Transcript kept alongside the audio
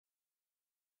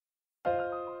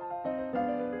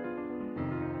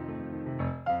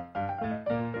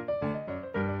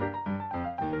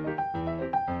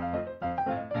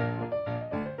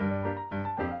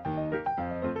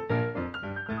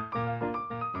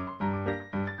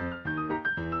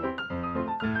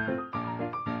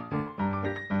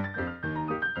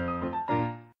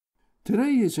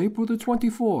Today is April the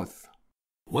 24th.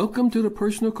 Welcome to the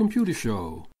Personal Computer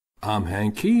Show. I'm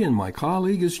Hank Key and my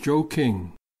colleague is Joe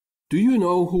King. Do you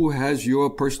know who has your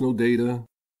personal data?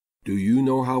 Do you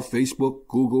know how Facebook,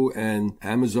 Google, and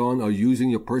Amazon are using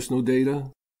your personal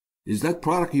data? Is that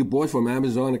product you bought from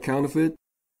Amazon a counterfeit?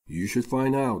 You should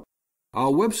find out.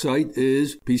 Our website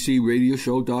is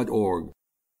pcradioshow.org.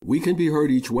 We can be heard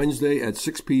each Wednesday at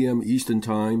 6 p.m. Eastern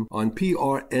Time on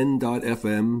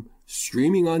prn.fm,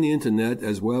 streaming on the internet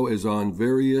as well as on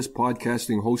various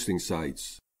podcasting hosting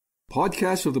sites.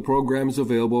 Podcasts of the program is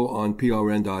available on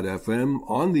prn.fm,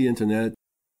 on the internet,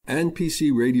 and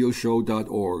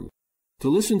pcradioshow.org. To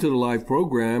listen to the live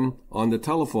program on the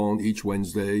telephone each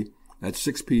Wednesday at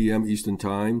 6 p.m. Eastern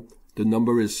Time, the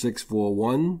number is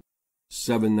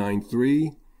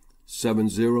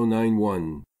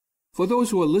 641-793-7091. For those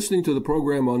who are listening to the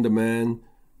program on demand,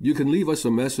 you can leave us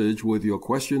a message with your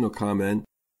question or comment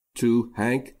to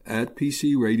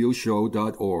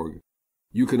hank@pcradioshow.org.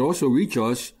 You can also reach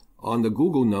us on the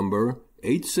Google number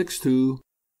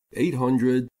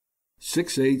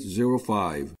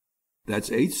 862-800-6805. That's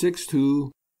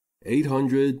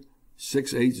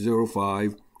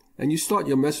 862-800-6805, and you start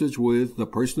your message with the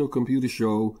Personal Computer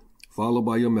Show, followed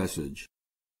by your message.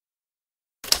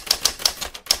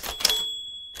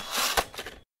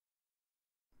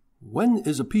 When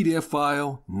is a PDF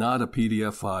file not a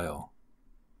PDF file?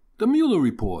 The Mueller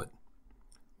Report.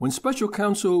 When Special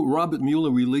Counsel Robert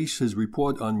Mueller released his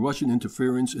report on Russian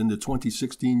interference in the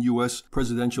 2016 U.S.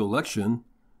 presidential election,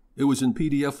 it was in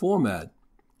PDF format.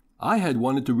 I had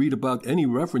wanted to read about any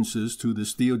references to the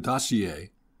Steele dossier.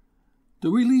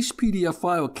 The released PDF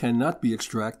file cannot be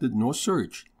extracted nor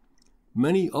searched.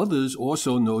 Many others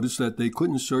also noticed that they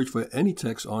couldn't search for any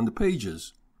text on the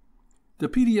pages. The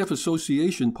PDF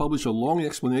Association published a long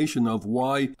explanation of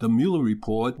why the Mueller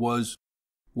Report was,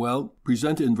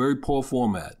 presented in very poor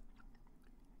format.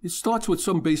 It starts with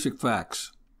some basic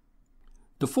facts.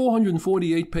 The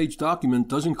 448-page document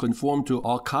doesn't conform to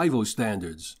archival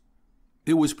standards.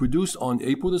 It was produced on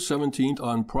April the 17th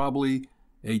on probably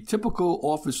a typical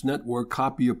Office Network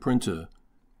copier printer,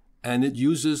 and it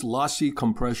uses lossy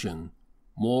compression,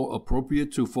 more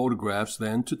appropriate to photographs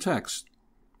than to text.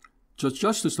 The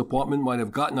Justice Department might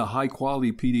have gotten a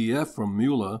high-quality PDF from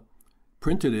Mueller,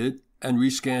 printed it, and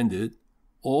rescanned it,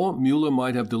 or Mueller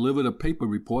might have delivered a paper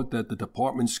report that the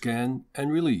department scanned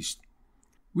and released.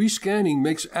 Rescanning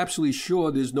makes absolutely sure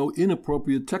there's no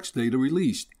inappropriate text data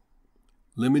released,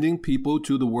 limiting people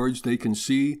to the words they can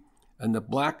see and the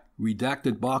black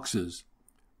redacted boxes.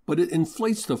 But it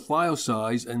inflates the file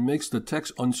size and makes the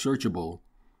text unsearchable,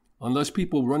 unless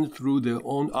people run it through their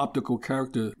own optical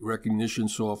character recognition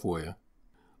software,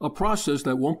 a process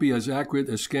that won't be as accurate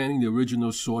as scanning the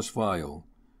original source file.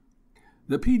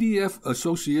 The PDF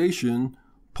Association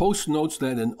posts notes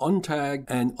that an untagged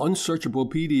and unsearchable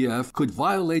PDF could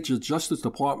violate the Justice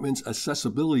Department's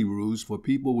accessibility rules for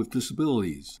people with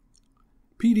disabilities.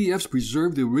 PDFs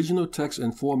preserve the original text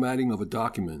and formatting of a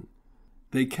document.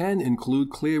 They can include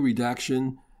clear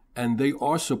redaction, and they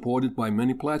are supported by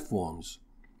many platforms.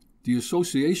 The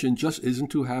association just isn't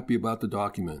too happy about the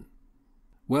document.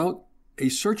 Well, a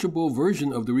searchable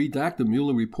version of the redacted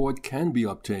Mueller Report can be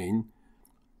obtained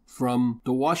from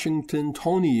the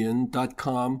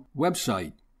WashingtonTonian.com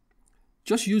website.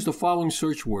 Just use the following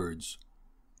search words: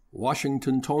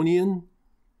 Washingtonian,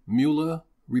 Mueller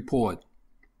Report.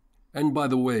 And by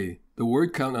the way, the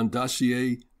word count on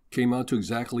dossier came out to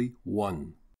exactly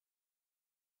 1.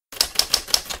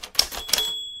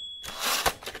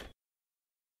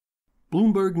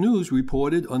 Bloomberg News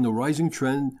reported on the rising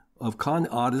trend of con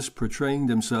artists portraying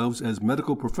themselves as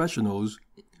medical professionals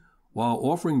while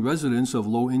offering residents of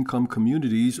low-income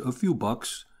communities a few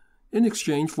bucks in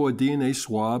exchange for a DNA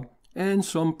swab and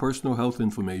some personal health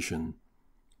information.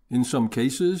 In some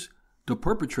cases, the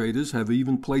perpetrators have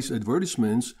even placed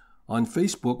advertisements on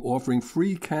Facebook offering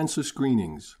free cancer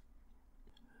screenings.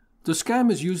 The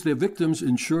scammers use their victims'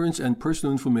 insurance and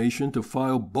personal information to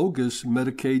file bogus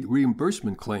Medicaid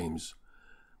reimbursement claims.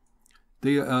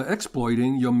 They are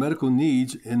exploiting your medical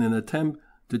needs in an attempt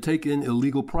to take in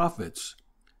illegal profits.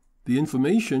 The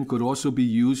information could also be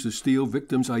used to steal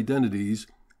victims' identities,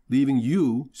 leaving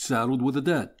you saddled with a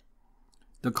debt.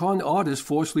 The con artists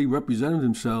falsely represented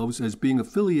themselves as being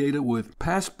affiliated with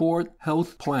Passport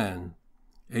Health Plan,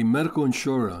 a medical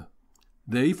insurer.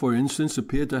 They, for instance,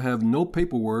 appeared to have no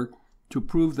paperwork to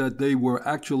prove that they were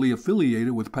actually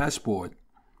affiliated with Passport.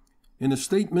 In a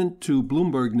statement to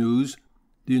Bloomberg News,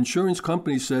 the insurance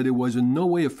company said it was in no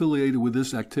way affiliated with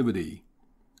this activity.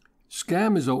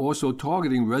 Scammers are also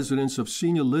targeting residents of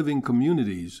senior living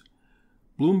communities.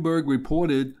 Bloomberg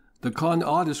reported The con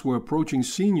artists were approaching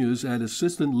seniors at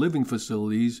assisted living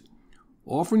facilities,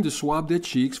 offering to swab their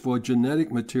cheeks for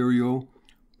genetic material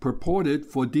purported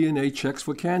for DNA checks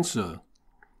for cancer.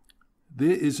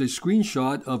 There is a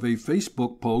screenshot of a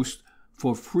Facebook post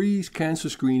for free cancer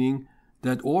screening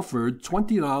that offered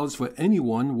 $20 for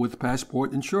anyone with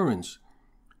passport insurance.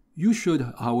 You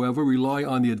should, however, rely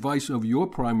on the advice of your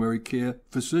primary care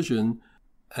physician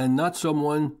and not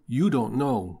someone you don't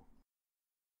know.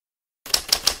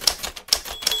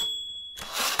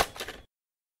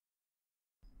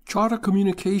 Charter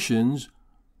Communications,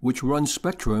 which runs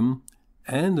Spectrum,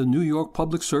 and the New York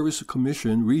Public Service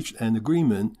Commission reached an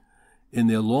agreement in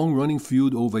their long-running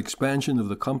feud over expansion of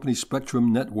the company's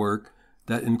Spectrum network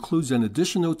that includes an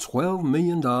additional $12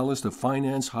 million to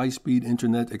finance high-speed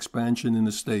internet expansion in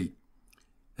the state.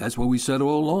 That's what we said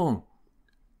all along.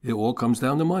 It all comes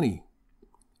down to money.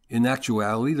 In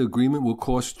actuality, the agreement will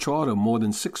cost Charter more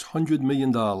than $600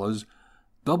 million,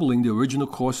 doubling the original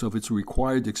cost of its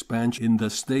required expansion in the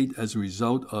state as a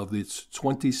result of its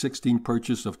 2016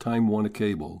 purchase of Time Warner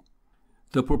Cable.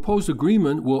 The proposed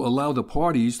agreement will allow the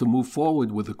parties to move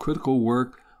forward with the critical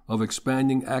work of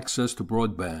expanding access to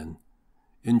broadband.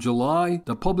 In July,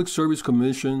 the Public Service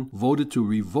Commission voted to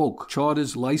revoke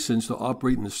Charter's license to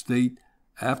operate in the state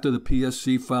after the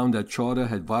PSC found that Charter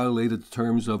had violated the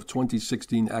terms of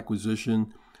 2016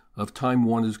 acquisition of Time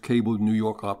Warner's Cable New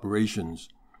York operations.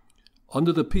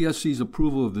 Under the PSC's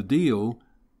approval of the deal,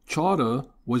 Charter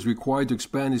was required to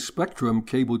expand its Spectrum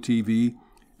cable TV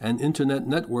and internet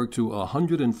network to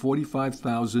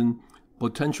 145,000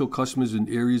 potential customers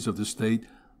in areas of the state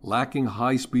lacking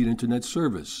high-speed internet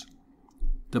service.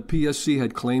 The PSC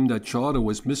had claimed that Charter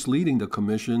was misleading the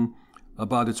Commission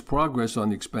about its progress on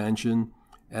the expansion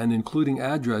and including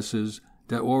addresses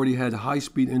that already had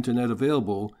high-speed internet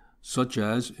available, such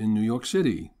as in New York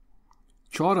City.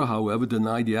 Charter, however,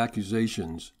 denied the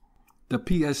accusations. The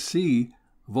PSC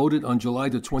voted on July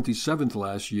the 27th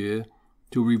last year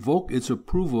to revoke its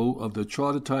approval of the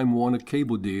Charter-Time Warner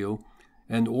cable deal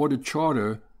and ordered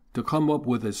Charter to come up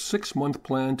with a 6-month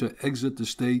plan to exit the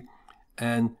state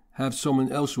and have someone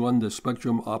else run the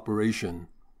Spectrum operation.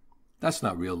 That's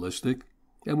not realistic,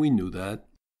 and we knew that.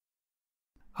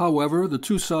 However, the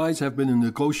two sides have been in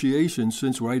negotiations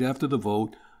since right after the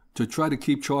vote to try to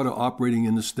keep Charter operating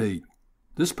in the state.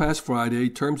 This past Friday,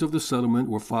 terms of the settlement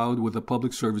were filed with the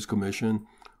Public Service Commission,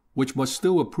 which must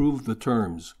still approve the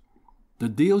terms. The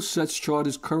deal sets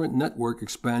Charter's current network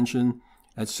expansion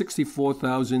at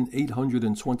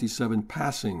 64,827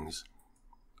 passings,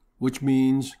 which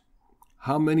means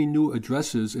how many new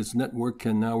addresses its network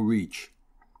can now reach.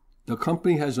 The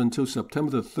company has until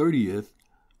September the 30th,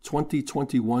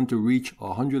 2021 to reach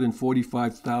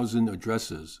 145,000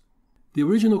 addresses. The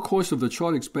original cost of the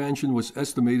Charter expansion was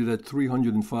estimated at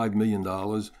 $305 million,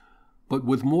 but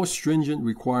with more stringent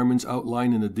requirements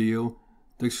outlined in the deal,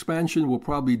 the expansion will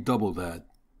probably double that.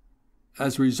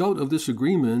 As a result of this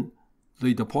agreement,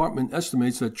 the department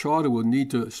estimates that Charter will need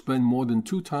to spend more than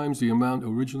 2 times the amount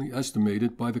originally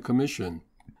estimated by the Commission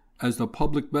as the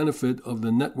public benefit of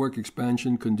the network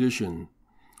expansion condition,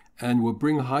 and will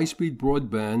bring high-speed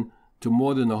broadband to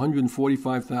more than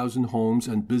 145,000 homes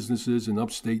and businesses in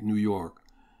upstate New York.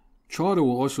 Charter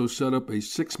will also set up a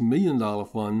 $6 million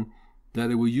fund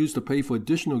that it will use to pay for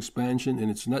additional expansion in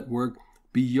its network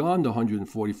beyond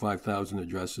 145,000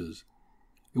 addresses.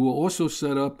 It will also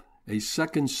set up a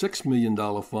second $6 million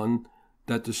fund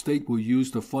that the state will use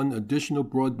to fund additional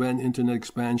broadband internet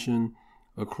expansion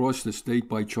across the state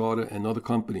by Charter and other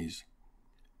companies.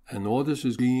 And all this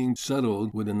is being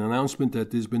settled with an announcement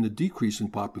that there's been a decrease in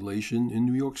population in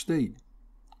New York State.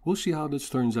 We'll see how this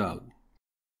turns out.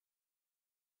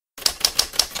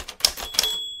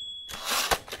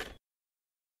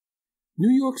 New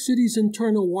York City's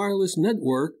internal wireless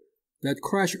network that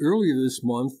crashed earlier this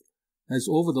month has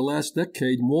over the last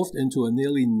decade morphed into a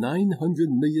nearly $900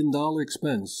 million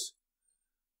expense.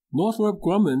 Northrop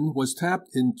Grumman was tapped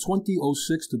in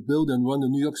 2006 to build and run the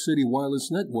New York City wireless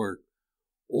network,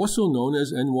 also known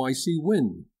as NYC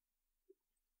Wind.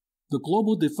 The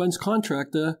global defense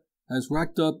contractor has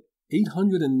racked up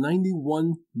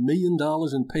 $891 million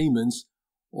in payments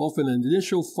off an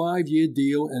initial 5-year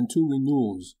deal and 2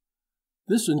 renewals.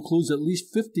 This includes at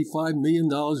least $55 million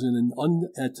in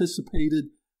unanticipated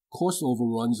cost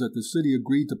overruns that the city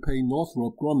agreed to pay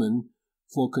Northrop Grumman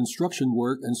for construction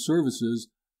work and services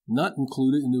not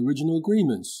included in the original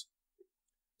agreements.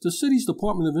 The city's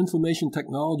Department of Information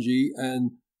Technology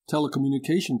and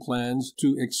Telecommunication plans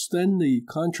to extend the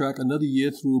contract another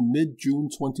year through mid-June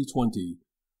 2020,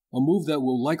 a move that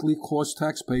will likely cost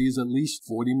taxpayers at least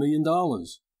 $40 million.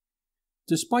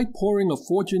 Despite pouring a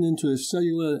fortune into a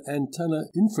cellular antenna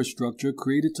infrastructure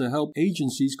created to help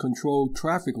agencies control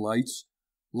traffic lights,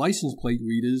 license plate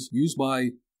readers used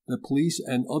by the police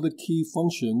and other key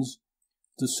functions,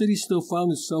 the city still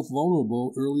found itself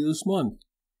vulnerable earlier this month.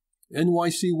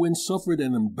 NYC Wind suffered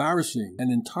an embarrassing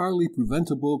and entirely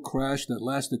preventable crash that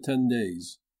lasted 10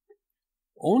 days.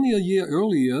 Only a year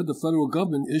earlier, the federal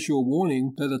government issued a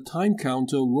warning that a time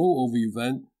counter rollover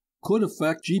event could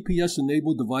affect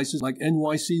GPS-enabled devices like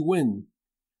NYC Wind.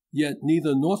 Yet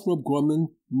neither Northrop Grumman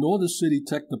nor the city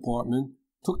tech department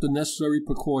took the necessary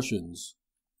precautions.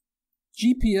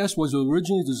 GPS was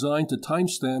originally designed to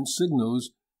timestamp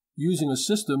signals using a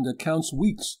system that counts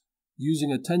weeks,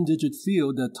 using a 10-digit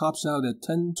field that tops out at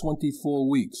 1024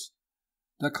 weeks.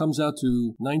 That comes out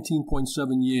to 19.7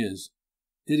 years.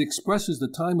 It expresses the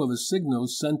time of a signal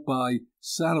sent by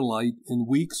satellite in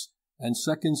weeks and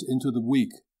seconds into the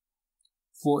week.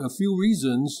 For a few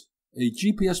reasons, a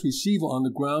GPS receiver on the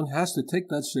ground has to take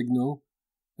that signal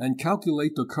and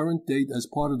calculate the current date as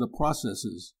part of the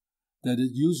processes that it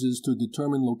uses to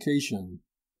determine location.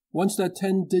 Once that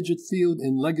 10-digit field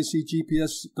in legacy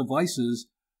GPS devices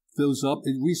fills up,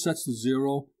 it resets to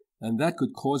zero, and that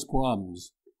could cause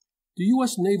problems. The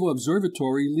U.S. Naval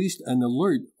Observatory released an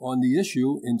alert on the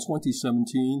issue in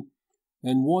 2017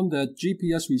 and warned that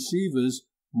GPS receivers'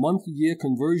 month-year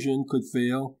conversion could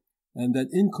fail and that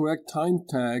incorrect time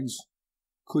tags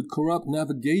could corrupt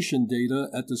navigation data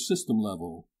at the system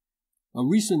level. A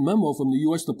recent memo from the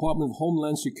U.S. Department of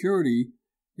Homeland Security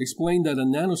explained that a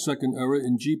nanosecond error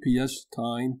in GPS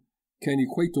time can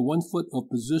equate to 1 foot of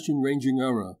position ranging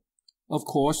error. Of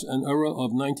course, an error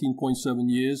of 19.7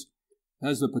 years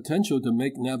has the potential to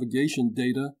make navigation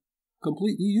data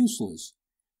completely useless.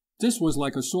 This was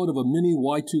like a sort of a mini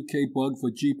Y2K bug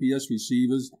for GPS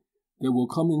receivers that will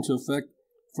come into effect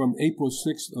from April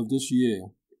 6th of this year.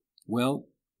 Well,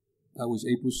 that was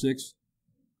April 6th,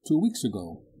 2 weeks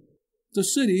ago. The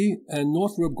city and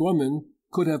Northrop Grumman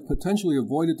could have potentially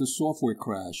avoided the software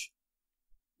crash.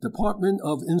 Department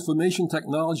of Information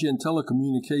Technology and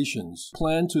Telecommunications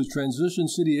planned to transition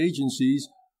city agencies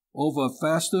over a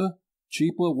faster,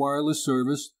 cheaper wireless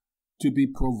service to be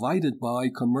provided by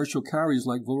commercial carriers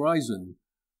like Verizon.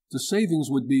 The savings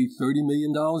would be $30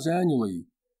 million annually.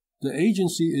 The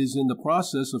agency is in the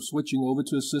process of switching over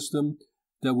to a system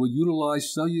that will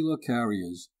utilize cellular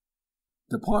carriers.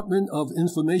 Department of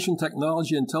Information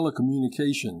Technology and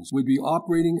Telecommunications would be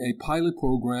operating a pilot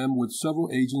program with several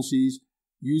agencies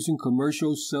using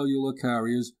commercial cellular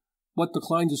carriers, but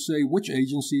declined to say which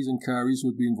agencies and carriers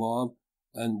would be involved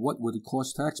and what would it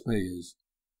cost taxpayers.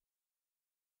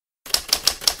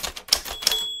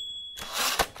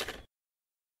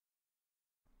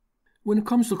 When it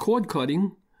comes to cord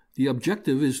cutting, the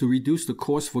objective is to reduce the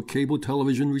cost for cable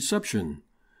television reception.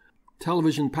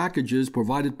 Television packages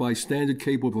provided by standard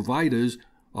cable providers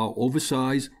are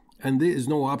oversized, and there is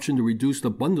no option to reduce the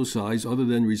bundle size other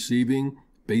than receiving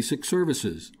basic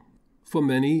services. For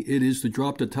many, it is to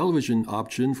drop the television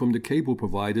option from the cable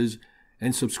providers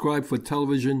and subscribe for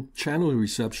television channel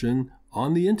reception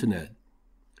on the internet.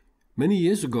 Many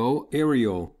years ago,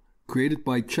 Aereo, created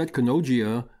by Chet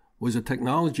Kanogia, was a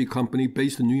technology company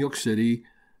based in New York City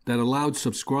that allowed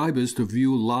subscribers to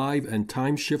view live and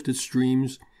time-shifted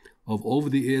streams of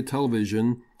over-the-air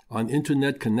television on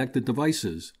internet-connected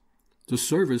devices. The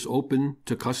service opened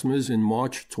to customers in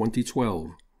March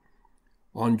 2012.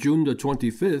 On June the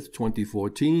 25th,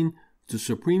 2014, the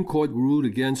Supreme Court ruled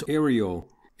against Aereo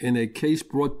in a case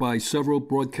brought by several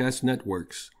broadcast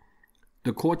networks.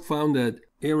 The court found that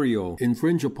Aereo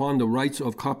infringed upon the rights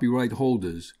of copyright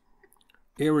holders.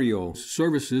 Aereo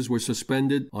services were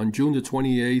suspended on June the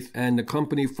 28th, and the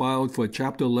company filed for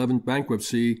Chapter 11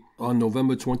 bankruptcy on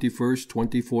November 21,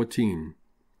 2014.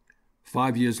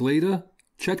 5 years later,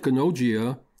 Chet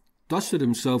Kanogia dusted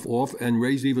himself off and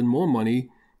raised even more money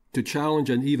to challenge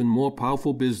an even more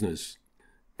powerful business.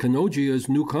 Kanogia's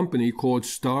new company, called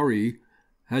Starry,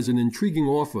 has an intriguing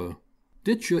offer.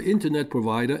 Ditch your internet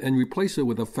provider and replace it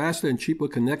with a faster and cheaper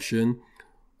connection,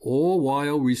 all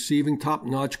while receiving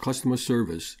top-notch customer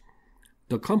service.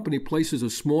 The company places a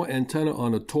small antenna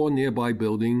on a tall nearby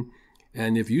building,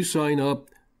 and if you sign up,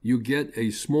 you get a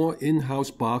small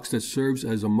in-house box that serves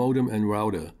as a modem and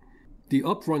router. The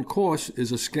upfront cost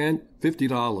is a scant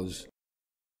 $50.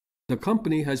 The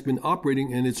company has been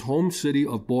operating in its home city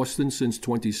of Boston since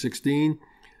 2016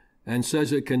 and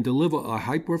says it can deliver a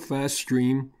hyper-fast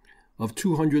stream of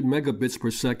 200 megabits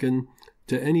per second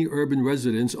to any urban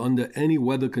residents under any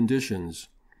weather conditions.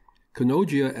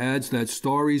 Kanogia adds that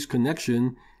Starry's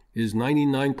connection is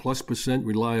 99+%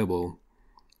 reliable.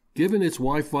 Given its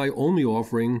Wi-Fi only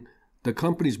offering, the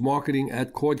company's marketing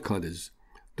at cord cutters,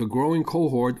 the growing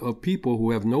cohort of people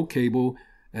who have no cable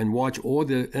and watch all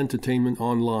their entertainment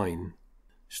online.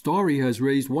 Starry has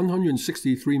raised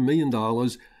 $163 million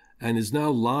and is now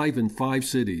live in 5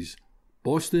 cities: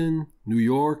 Boston, New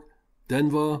York,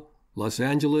 Denver, Los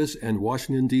Angeles, and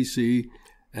Washington, D.C.,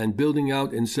 and building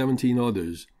out in 17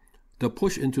 others. The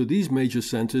push into these major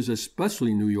centers,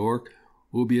 especially New York,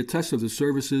 will be a test of the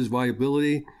service's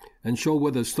viability and show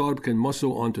whether a startup can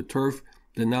muscle onto turf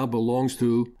that now belongs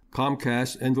to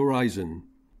Comcast and Verizon.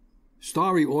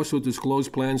 Starry also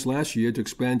disclosed plans last year to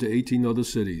expand to 18 other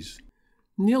cities.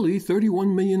 Nearly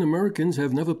 31 million Americans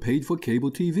have never paid for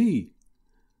cable TV.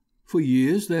 For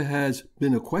years, there has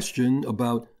been a question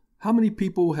about how many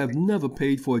people have never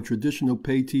paid for a traditional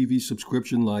pay TV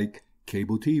subscription like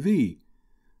cable TV.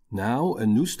 Now, a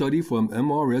new study from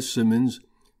MRS Simmons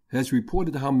has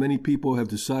reported how many people have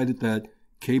decided that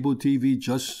cable TV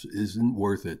just isn't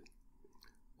worth it.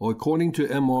 According to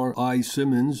MRI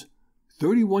Simmons,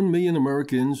 31 million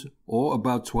Americans, or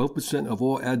about 12% of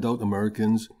all adult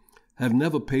Americans, have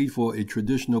never paid for a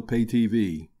traditional pay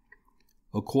TV.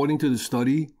 According to the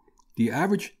study, the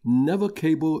average never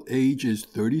cable age is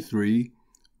 33,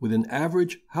 with an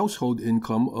average household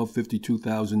income of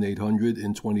 $52,800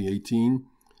 in 2018,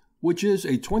 which is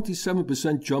a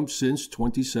 27% jump since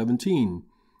 2017,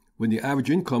 when the average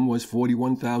income was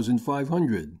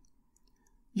 $41,500.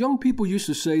 Young people used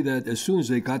to say that as soon as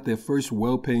they got their first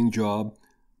well-paying job,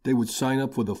 they would sign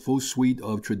up for the full suite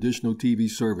of traditional TV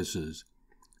services.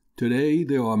 Today,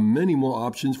 there are many more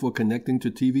options for connecting to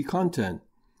TV content,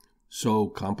 so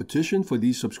competition for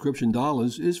these subscription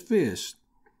dollars is fierce.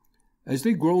 As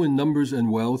they grow in numbers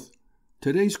and wealth,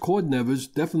 today's cord nevers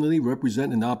definitely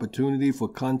represent an opportunity for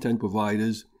content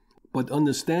providers, but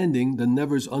understanding the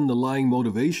nevers' underlying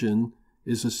motivation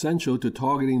is essential to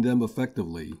targeting them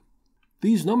effectively.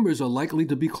 These numbers are likely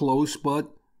to be close,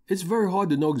 but it's very hard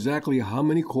to know exactly how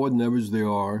many cord nevers there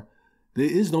are. There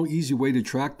is no easy way to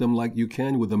track them like you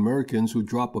can with Americans who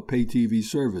drop a pay TV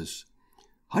service.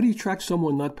 How do you track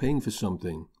someone not paying for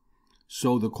something?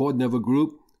 So the cord never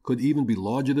group could even be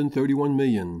larger than 31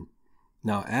 million.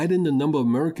 Now add in the number of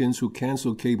Americans who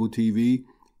cancel cable TV,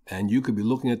 and you could be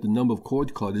looking at the number of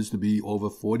cord cutters to be over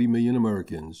 40 million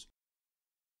Americans.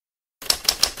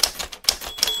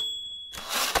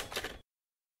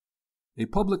 A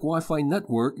public Wi-Fi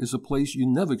network is a place you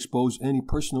never expose any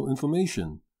personal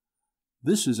information.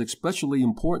 This is especially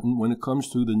important when it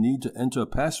comes to the need to enter a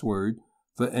password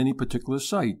for any particular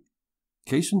site.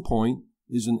 Case in point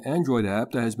is an Android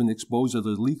app that has been exposed as a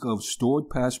leak of stored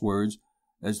passwords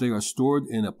as they are stored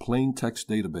in a plain text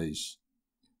database.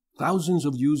 Thousands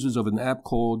of users of an app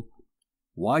called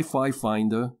Wi-Fi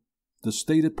Finder, the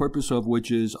stated purpose of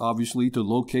which is obviously to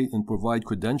locate and provide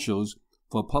credentials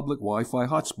for public Wi-Fi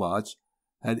hotspots,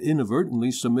 had inadvertently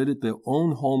submitted their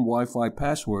own home Wi-Fi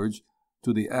passwords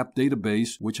to the app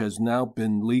database, which has now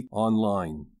been leaked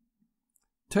online.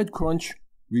 TechCrunch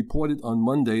reported on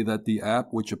Monday that the app,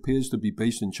 which appears to be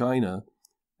based in China,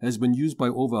 has been used by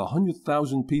over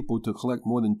 100,000 people to collect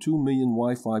more than 2 million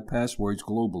Wi-Fi passwords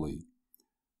globally.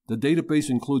 The database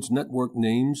includes network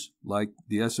names like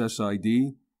the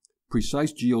SSID,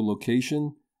 precise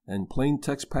geolocation, and plain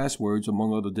text passwords,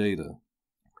 among other data.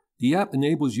 The app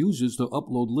enables users to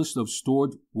upload lists of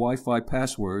stored Wi-Fi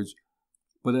passwords,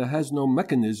 but it has no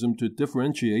mechanism to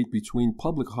differentiate between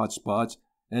public hotspots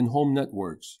and home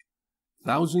networks.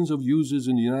 Thousands of users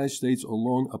in the United States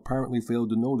alone apparently failed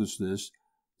to notice this,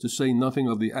 to say nothing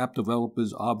of the app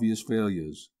developers' obvious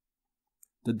failures.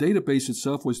 The database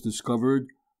itself was discovered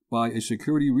by a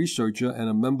security researcher and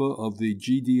a member of the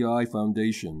GDI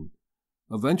Foundation.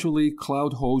 Eventually,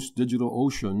 cloud host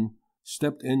DigitalOcean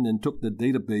stepped in and took the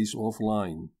database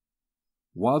offline.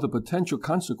 While the potential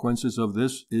consequences of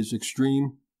this is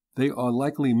extreme, they are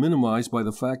likely minimized by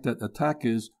the fact that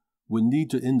attackers would need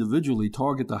to individually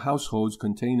target the households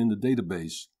contained in the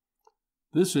database.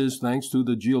 This is thanks to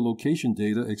the geolocation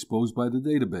data exposed by the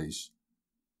database.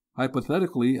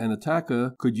 Hypothetically, an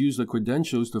attacker could use the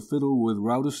credentials to fiddle with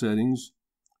router settings,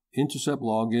 intercept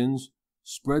logins,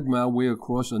 spread malware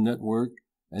across a network,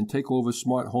 and take over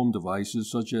smart home devices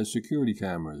such as security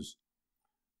cameras.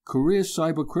 Career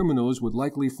cyber criminals would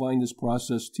likely find this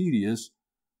process tedious,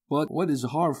 but what is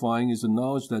horrifying is the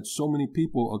knowledge that so many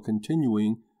people are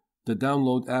continuing to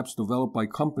download apps developed by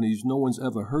companies no one's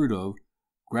ever heard of,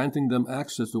 granting them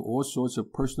access to all sorts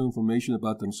of personal information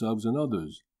about themselves and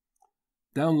others.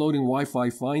 Downloading Wi-Fi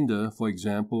Finder, for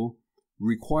example,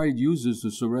 required users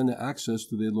to surrender access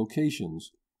to their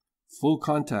locations, full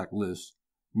contact lists,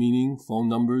 meaning phone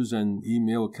numbers and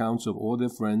email accounts of all their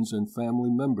friends and family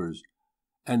members,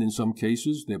 and in some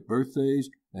cases their birthdays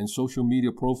and social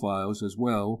media profiles as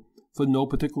well, for no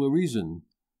particular reason,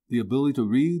 the ability to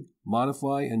read,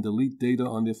 modify, and delete data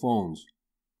on their phones.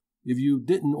 If you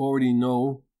didn't already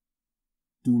know,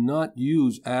 do not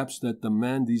use apps that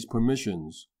demand these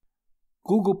permissions.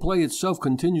 Google Play itself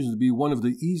continues to be one of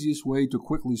the easiest ways to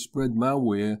quickly spread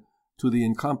malware to the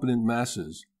incompetent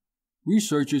masses.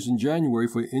 Researchers in January,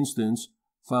 for instance,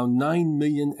 found 9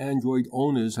 million Android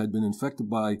owners had been infected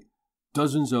by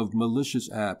dozens of malicious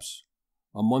apps.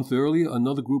 A month earlier,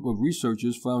 another group of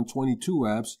researchers found 22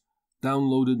 apps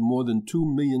downloaded more than 2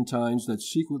 million times that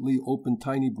secretly open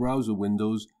tiny browser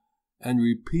windows and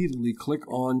repeatedly click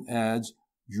on ads,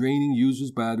 draining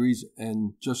users' batteries,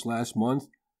 and just last month,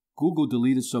 Google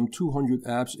deleted some 200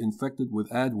 apps infected with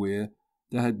adware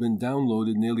that had been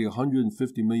downloaded nearly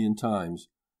 150 million times,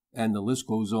 and the list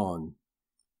goes on.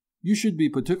 You should be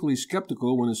particularly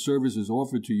skeptical when a service is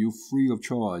offered to you free of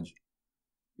charge.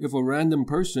 If a random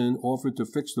person offered to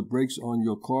fix the brakes on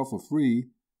your car for free,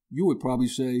 you would probably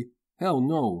say, hell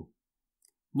no.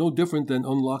 No different than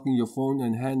unlocking your phone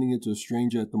and handing it to a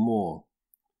stranger at the mall.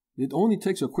 It only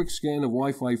takes a quick scan of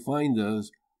Wi-Fi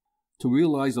finders to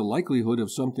realize the likelihood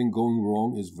of something going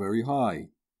wrong is very high.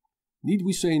 Need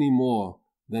we say any more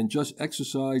than just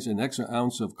exercise an extra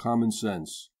ounce of common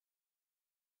sense?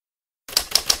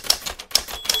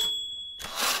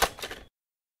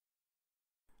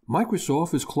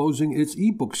 Microsoft is closing its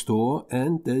ebook store,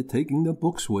 and they're taking the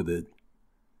books with it.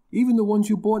 Even the ones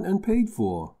you bought and paid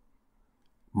for.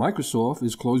 Microsoft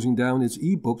is closing down its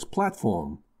ebooks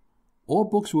platform. All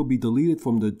books will be deleted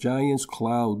from the giant's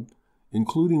cloud,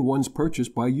 including ones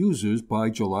purchased by users by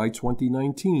July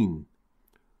 2019.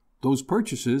 Those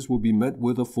purchases will be met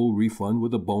with a full refund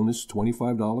with a bonus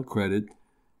 $25 credit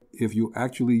if you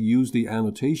actually use the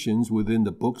annotations within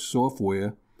the book's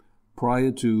software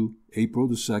prior to April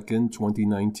 2,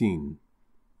 2019.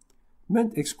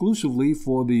 Meant exclusively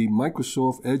for the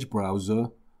Microsoft Edge browser,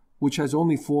 which has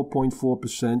only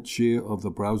 4.4% share of the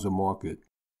browser market.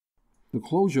 The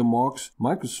closure marks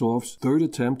Microsoft's third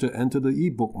attempt to enter the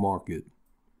ebook market.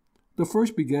 The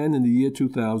first began in the year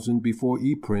 2000 before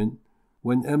ePrint,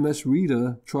 when MS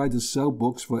Reader tried to sell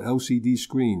books for LCD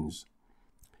screens.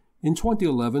 In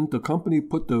 2011, the company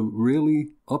put the really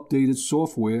updated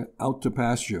software out to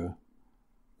pasture.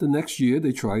 The next year,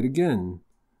 they tried again,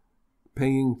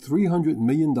 paying $300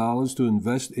 million to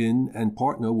invest in and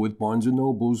partner with Barnes &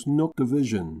 Noble's Nook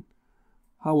division.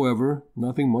 However,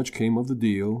 nothing much came of the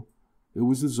deal. It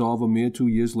was dissolved a mere 2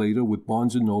 years later with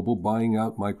Barnes & Noble buying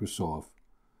out Microsoft.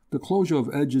 The closure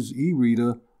of Edge's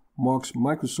e-reader marks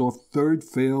Microsoft's third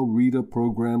failed reader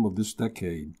program of this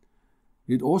decade.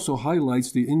 It also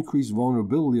highlights the increased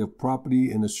vulnerability of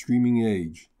property in a streaming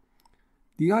age.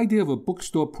 The idea of a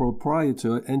bookstore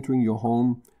proprietor entering your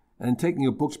home and taking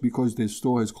your books because their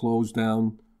store has closed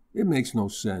down, it makes no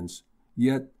sense.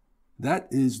 Yet, that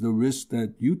is the risk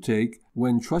that you take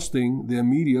when trusting their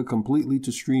media completely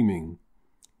to streaming.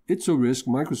 It's a risk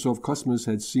Microsoft customers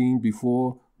had seen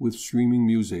before with streaming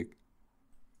music.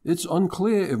 It's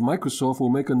unclear if Microsoft will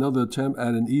make another attempt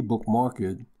at an ebook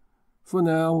market. For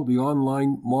now, the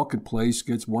online marketplace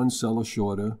gets one seller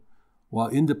shorter, while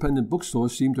independent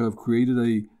bookstores seem to have created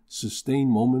a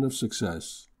sustained moment of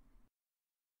success.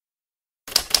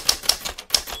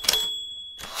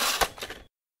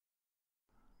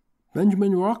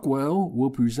 Benjamin Rockwell will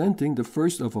be presenting the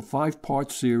first of a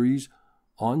 5-part series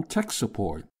on tech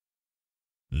support.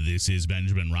 This is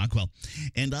Benjamin Rockwell,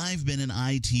 and I've been an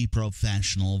IT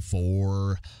professional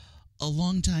for a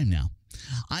long time now.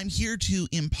 I'm here to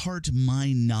impart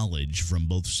my knowledge from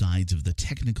both sides of the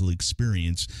technical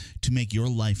experience to make your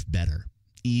life better,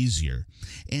 easier,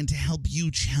 and to help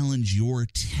you challenge your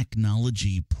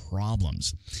technology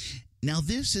problems. Now,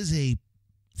 this is a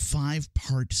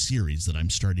 5-part series that I'm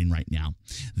starting right now.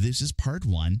 This is part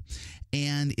 1,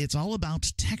 and it's all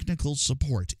about technical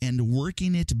support and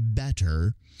working it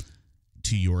better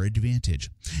to your advantage.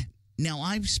 Now,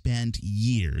 I've spent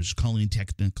years calling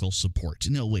technical support.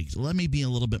 No, wait, let me be a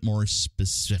little bit more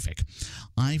specific.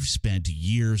 I've spent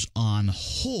years on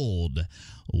hold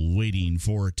waiting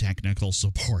for technical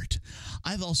support.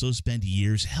 I've also spent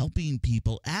years helping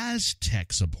people as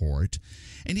tech support,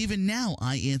 and even now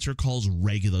I answer calls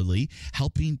regularly,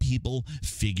 helping people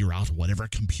figure out whatever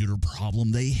computer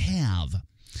problem they have.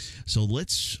 So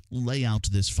let's lay out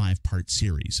this 5-part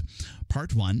series.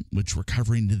 Part 1, which we're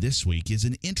covering this week, is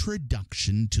an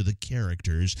introduction to the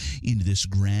characters in this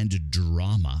grand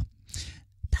drama.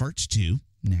 Part 2,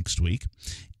 next week,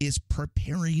 is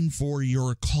preparing for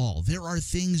your call. There are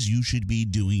things you should be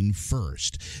doing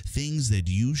first, things that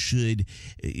you should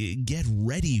get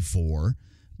ready for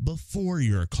before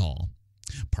your call.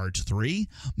 Part 3,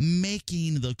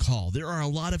 making the call. There are a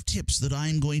lot of tips that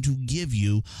I'm going to give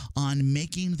you on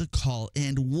making the call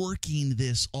and working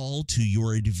this all to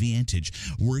your advantage,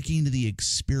 working the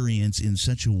experience in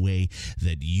such a way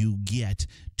that you get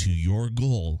to your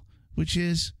goal, which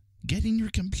is getting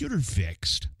your computer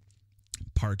fixed.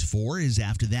 Part 4 is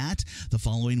after that, the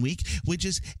following week, which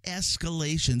is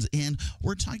escalations. And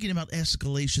we're talking about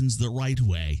escalations the right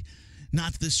way.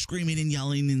 Not the screaming and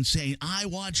yelling and saying, I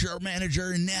want your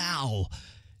manager now.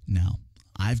 No,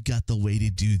 I've got the way to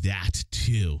do that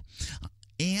too.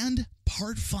 And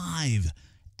part 5,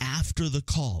 after the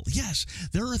call. Yes,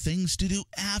 there are things to do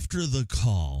after the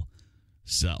call.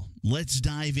 So let's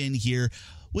dive in here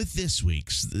with this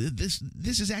week's.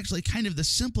 This is actually kind of the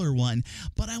simpler one,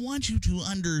 but I want you to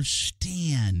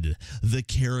understand the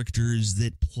characters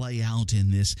that play out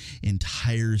in this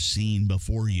entire scene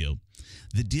before you.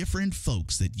 The different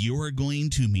folks that you are going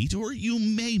to meet or you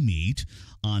may meet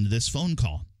on this phone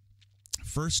call.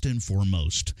 First and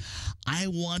foremost, I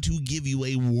want to give you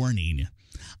a warning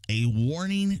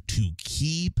to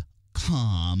keep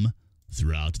calm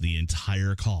throughout the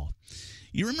entire call.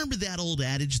 You remember that old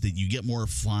adage that you get more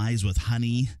flies with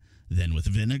honey than with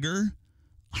vinegar?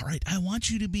 All right, I want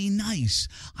you to be nice.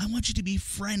 I want you to be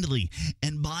friendly.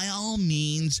 And by all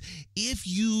means, if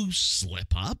you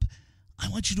slip up, I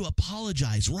want you to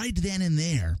apologize right then and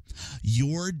there.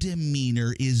 Your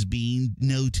demeanor is being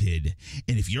noted.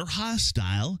 And if you're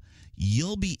hostile,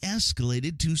 you'll be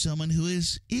escalated to someone who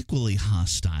is equally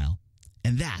hostile.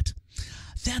 And that,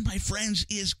 my friends,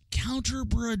 is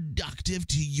counterproductive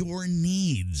to your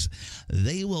needs.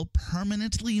 They will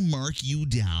permanently mark you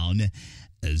down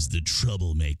as the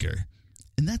troublemaker.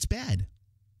 And that's bad.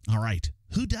 All right.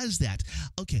 Who does that?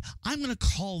 Okay, I'm going to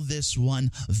call this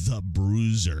one the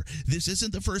bruiser. This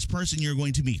isn't the first person you're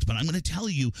going to meet, but I'm going to tell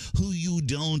you who you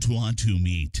don't want to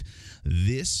meet.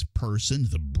 This person,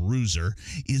 the bruiser,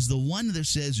 is the one that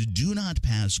says, do not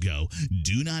pass go.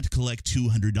 Do not collect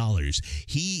 $200.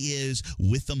 He is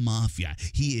with the mafia.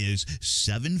 He is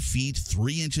 7 feet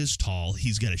 3 inches tall.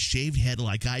 He's got a shaved head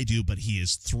like I do, but he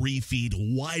is 3 feet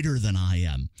wider than I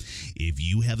am. If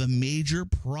you have a major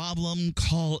problem,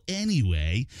 call anyway.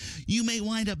 You may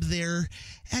wind up there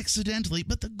accidentally,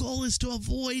 but the goal is to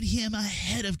avoid him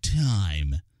ahead of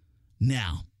time.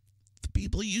 Now, the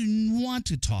people you want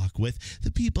to talk with, the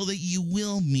people that you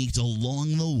will meet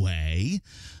along the way,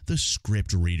 the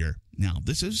script reader. Now,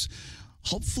 this is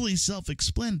hopefully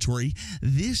self-explanatory.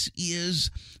 This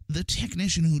is the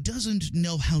technician who doesn't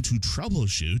know how to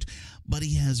troubleshoot, but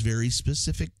he has very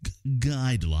specific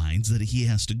guidelines that he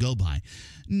has to go by.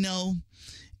 No,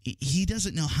 he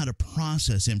doesn't know how to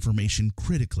process information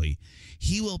critically.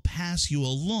 He will pass you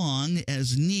along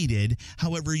as needed.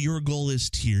 However, your goal is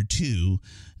tier 2,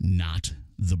 not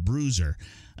the bruiser.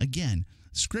 Again,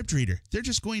 script reader, they're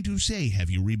just going to say, have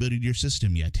you rebooted your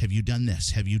system yet? Have you done this?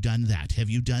 Have you done that?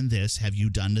 Have you done this? Have you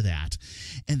done that?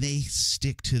 And they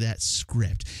stick to that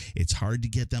script. It's hard to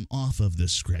get them off of the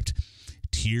script.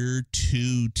 Tier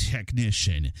 2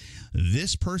 technician.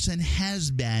 This person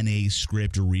has been a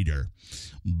script reader,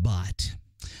 but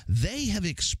they have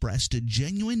expressed a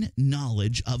genuine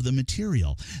knowledge of the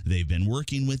material. They've been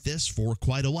working with this for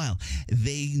quite a while.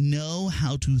 They know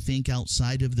how to think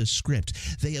outside of the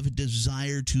script. They have a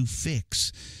desire to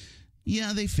fix.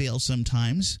 Yeah, they fail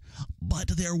sometimes, but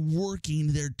they're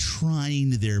working, they're trying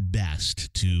their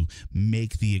best to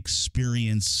make the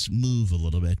experience move a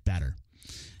little bit better.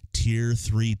 Tier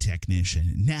 3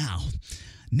 technician.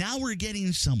 Now we're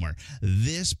getting somewhere.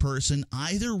 This person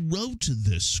either wrote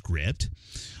the script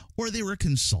or they were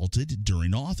consulted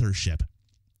during authorship.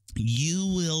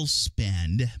 You will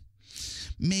spend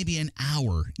maybe an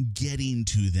hour getting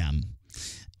to them.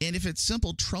 And if it's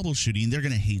simple troubleshooting, they're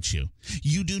going to hate you.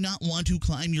 You do not want to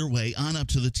climb your way on up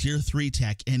to the Tier 3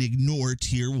 tech and ignore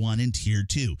Tier 1 and Tier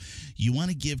 2. You want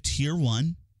to give Tier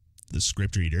 1, the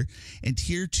script reader, and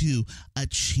Tier 2 a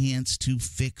chance to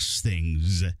fix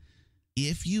things.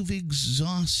 If you've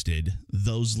exhausted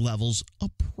those levels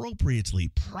appropriately,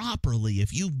 properly,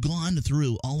 if you've gone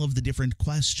through all of the different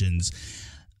questions,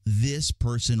 this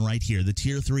person right here, the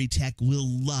Tier 3 tech, will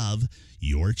love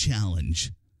your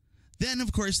challenge. Then,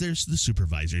 of course, there's the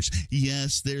supervisors.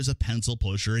 Yes, there's a pencil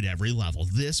pusher at every level.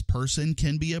 This person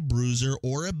can be a bruiser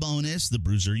or a bonus. The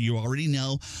bruiser you already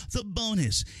know. The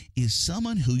bonus is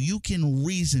someone who you can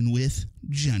reason with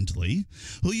gently,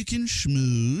 who you can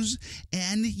schmooze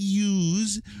and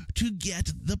use to get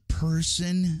the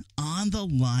person on the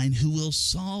line who will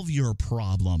solve your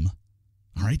problem.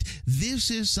 All right? This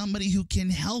is somebody who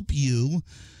can help you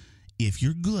if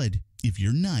you're good. if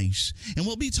you're nice. And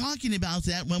we'll be talking about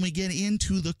that when we get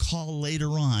into the call later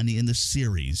on in the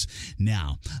series.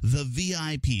 Now, the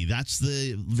VIP, that's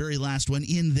the very last one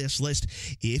in this list.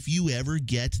 If you ever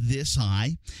get this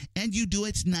high and you do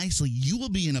it nicely, you will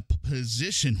be in a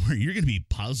position where you're going to be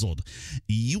puzzled.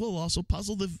 You will also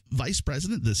puzzle the vice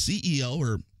president, the CEO,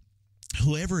 or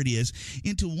whoever it is,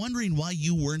 into wondering why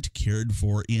you weren't cared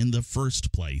for in the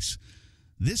first place.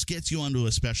 This gets you onto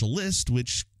a special list,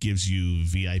 which gives you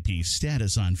VIP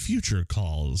status on future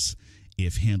calls,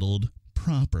 if handled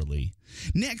properly.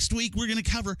 Next week, we're going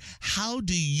to cover how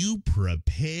do you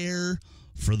prepare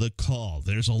for the call.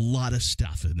 There's a lot of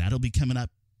stuff, and that'll be coming up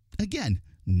again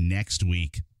next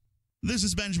week. This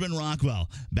is Benjamin Rockwell.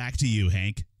 Back to you,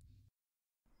 Hank.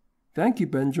 Thank you,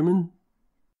 Benjamin.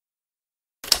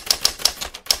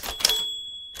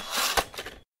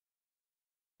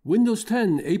 Windows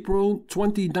 10 April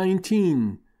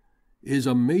 2019 is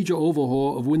a major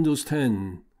overhaul of Windows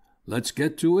 10. Let's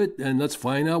get to it and let's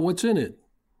find out what's in it.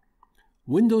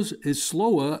 Windows is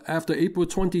slower after April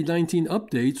 2019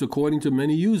 updates, according to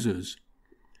many users.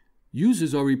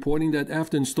 Users are reporting that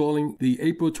after installing the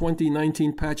April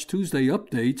 2019 Patch Tuesday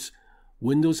updates,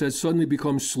 Windows has suddenly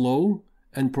become slow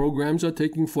and programs are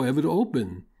taking forever to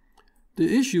open.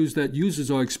 The issues that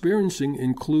users are experiencing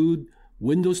include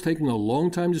Windows taking a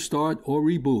long time to start or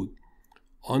reboot,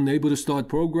 unable to start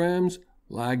programs,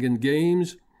 lag in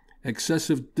games,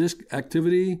 excessive disk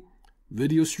activity,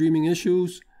 video streaming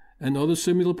issues, and other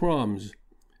similar problems.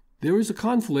 There is a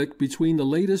conflict between the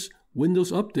latest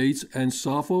Windows updates and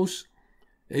Sophos,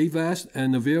 Avast,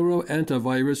 and Navero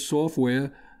antivirus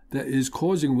software that is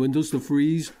causing Windows to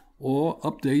freeze or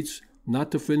updates not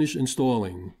to finish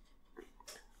installing.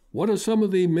 What are some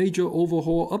of the major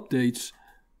overhaul updates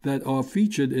that are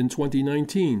featured in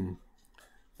 2019?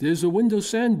 There's a Windows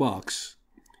Sandbox.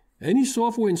 Any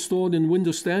software installed in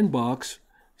Windows Sandbox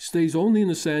stays only in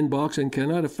the sandbox and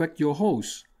cannot affect your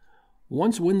host.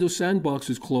 Once Windows Sandbox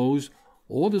is closed,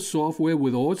 all the software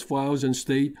with all its files and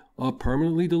state are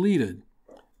permanently deleted.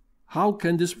 How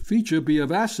can this feature be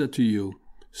of asset to you?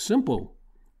 Simple.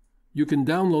 You can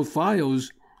download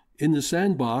files in the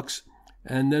sandbox,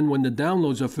 and then when the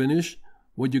downloads are finished,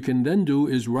 what you can then do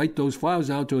is write those files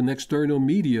out to an external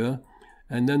media,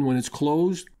 and then when it's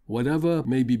closed, whatever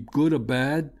may be good or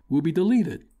bad will be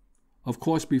deleted. Of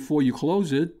course, before you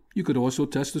close it, you could also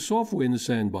test the software in the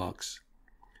sandbox.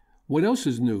 What else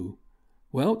is new?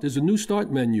 Well, there's a new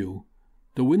start menu.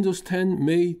 The Windows 10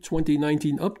 May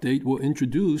 2019 update will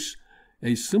introduce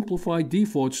a simplified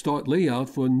default start layout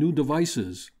for new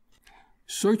devices.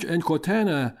 Search and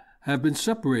Cortana have been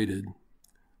separated.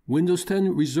 Windows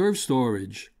 10 Reserve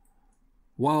Storage.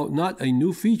 While not a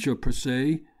new feature per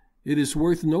se, it is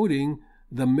worth noting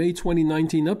the May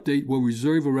 2019 update will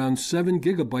reserve around 7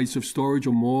 gigabytes of storage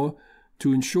or more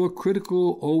to ensure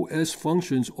critical OS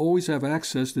functions always have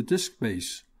access to disk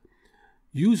space.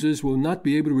 Users will not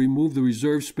be able to remove the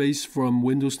reserved space from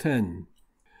Windows 10.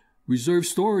 Reserved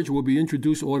storage will be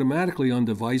introduced automatically on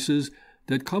devices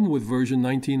that come with version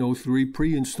 1903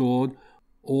 pre-installed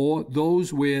or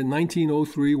those where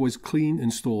 1903 was clean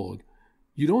installed.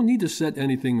 You don't need to set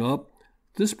anything up.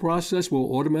 This process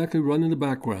will automatically run in the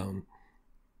background.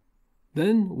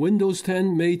 Then, Windows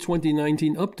 10 May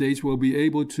 2019 updates will be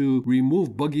able to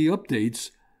remove buggy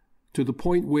updates to the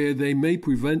point where they may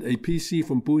prevent a PC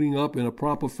from booting up in a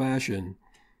proper fashion.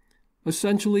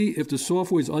 Essentially, if the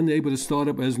software is unable to start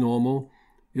up as normal,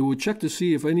 it will check to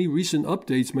see if any recent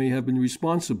updates may have been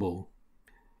responsible.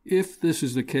 If this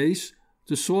is the case,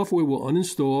 the software will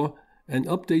uninstall, and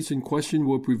updates in question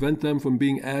will prevent them from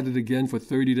being added again for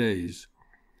 30 days.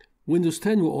 Windows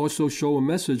 10 will also show a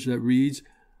message that reads,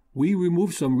 "We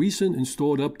removed some recent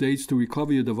installed updates to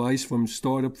recover your device from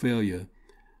startup failure,"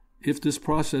 if this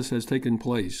process has taken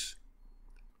place.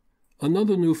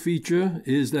 Another new feature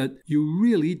is that you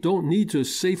really don't need to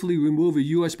safely remove a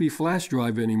USB flash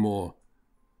drive anymore.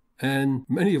 And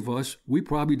many of us, we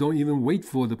probably don't even wait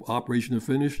for the operation to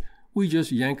finish. We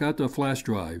just yank out the flash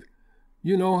drive.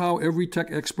 You know how every tech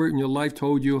expert in your life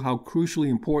told you how crucially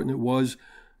important it was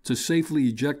to safely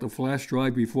eject a flash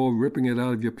drive before ripping it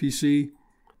out of your PC?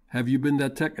 Have you been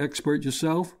that tech expert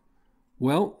yourself?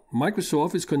 Well,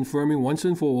 Microsoft is confirming once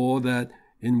and for all that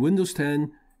in Windows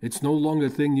 10, it's no longer a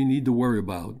thing you need to worry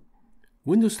about.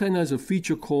 Windows 10 has a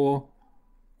feature called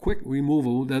Quick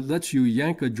Removal that lets you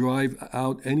yank a drive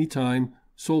out anytime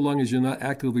so long as you're not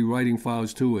actively writing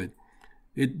files to it.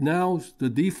 It now's the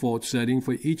default setting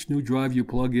for each new drive you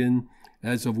plug in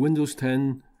as of Windows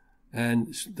 10,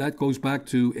 and that goes back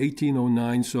to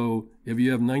 1809, so if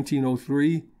you have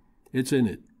 1903, it's in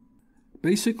it.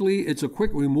 Basically, it's a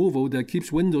quick removal that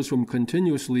keeps Windows from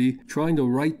continuously trying to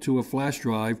write to a flash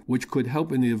drive, which could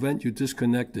help in the event you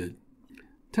disconnect it.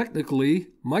 Technically,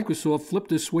 Microsoft flipped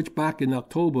this switch back in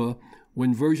October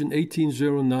when version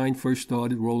 18.09 first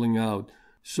started rolling out,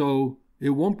 so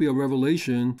it won't be a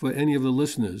revelation for any of the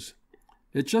listeners.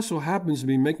 It just so happens to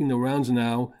be making the rounds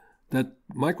now that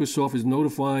Microsoft is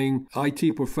notifying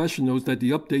IT professionals that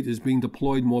the update is being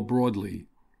deployed more broadly.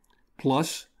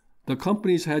 Plus, the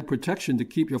company's had protection to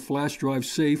keep your flash drive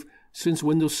safe since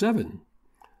Windows 7.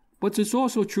 But it's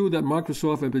also true that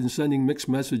Microsoft has been sending mixed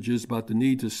messages about the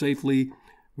need to safely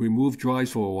remove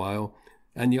drives for a while,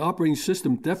 and the operating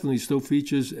system definitely still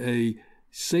features a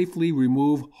safely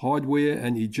remove hardware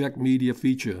and eject media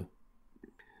feature.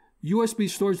 USB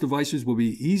storage devices will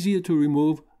be easier to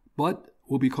remove, but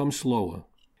will become slower.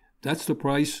 That's the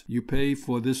price you pay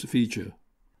for this feature.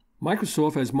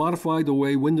 Microsoft has modified the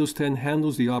way Windows 10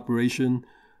 handles the operation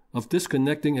of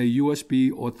disconnecting a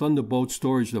USB or Thunderbolt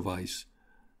storage device.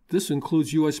 This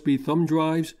includes USB thumb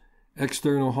drives,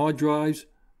 external hard drives,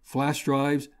 flash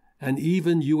drives, and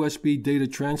even USB data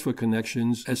transfer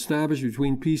connections established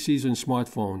between PCs and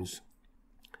smartphones.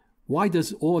 Why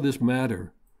does all this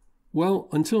matter? Well,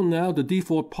 until now, the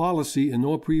default policy in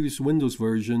all previous Windows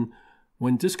versions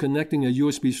when disconnecting a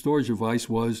USB storage device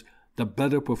was the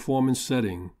better performance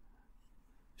setting.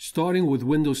 Starting with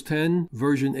Windows 10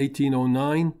 version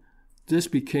 18.09, this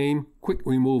became quick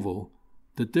removal.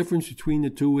 The difference between the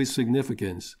two is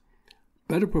significant.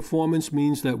 Better performance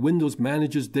means that Windows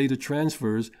manages data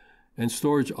transfers and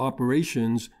storage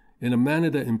operations in a manner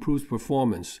that improves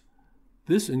performance.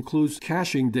 This includes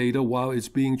caching data while it's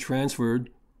being transferred,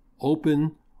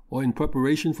 open, or in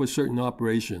preparation for certain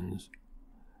operations.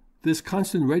 This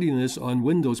constant readiness on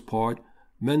Windows' part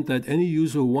meant that any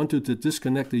user who wanted to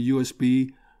disconnect a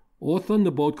USB or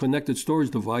Thunderbolt connected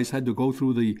storage device had to go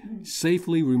through the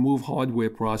safely remove hardware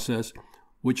process,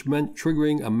 which meant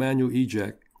triggering a manual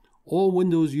eject. All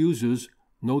Windows users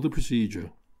know the procedure.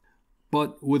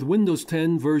 But with Windows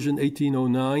 10 version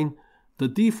 18.09, the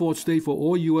default state for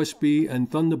all USB and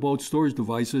Thunderbolt storage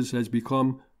devices has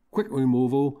become quick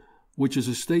removal, which is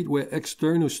a state where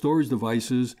external storage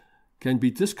devices can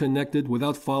be disconnected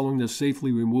without following the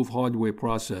safely remove hardware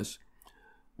process.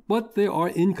 But there are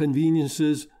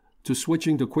inconveniences to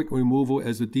switching to quick removal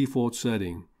as the default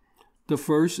setting. The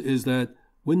first is that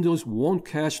Windows won't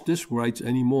cache disk writes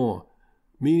anymore,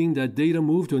 meaning that data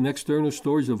moved to an external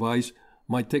storage device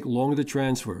might take longer to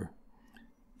transfer.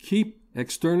 Keep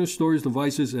external storage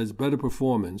devices as better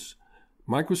performance.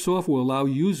 Microsoft will allow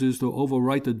users to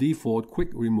overwrite the default quick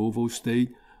removal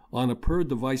state on a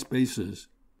per-device basis.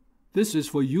 This is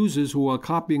for users who are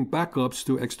copying backups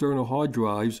to external hard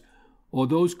drives or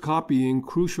those copying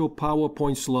crucial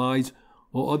PowerPoint slides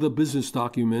or other business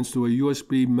documents to a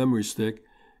USB memory stick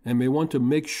and may want to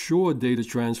make sure data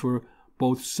transfer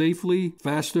both safely,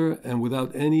 faster, and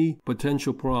without any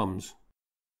potential problems.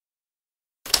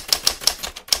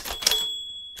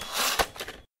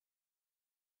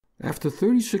 After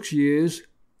 36 years,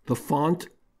 the font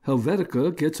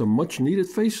Helvetica gets a much-needed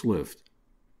facelift.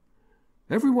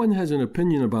 Everyone has an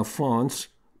opinion about fonts,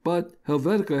 but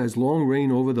Helvetica has long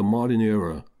reigned over the modern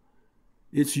era.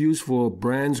 It's used for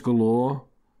brands galore: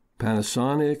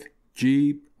 Panasonic,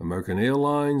 Jeep, American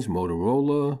Airlines,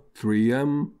 Motorola,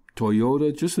 3M,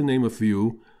 Toyota, just to name a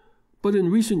few. But in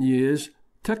recent years,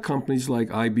 tech companies like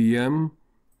IBM,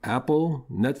 Apple,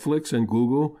 Netflix, and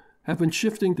Google have been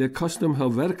shifting their custom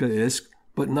Helvetica-esque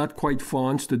but not quite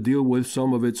fonts to deal with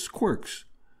some of its quirks.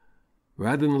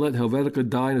 Rather than let Helvetica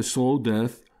die a slow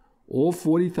death, all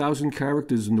 40,000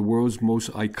 characters in the world's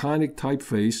most iconic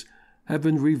typeface have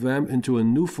been revamped into a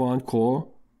new font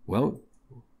called, well,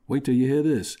 wait till you hear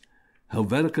this,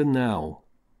 Helvetica Now.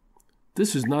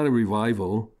 This is not a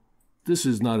revival. This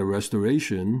is not a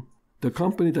restoration. The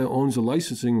company that owns the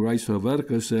licensing rights to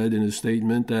Helvetica said in a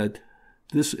statement that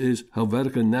this is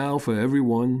Helvetica Now for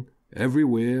everyone,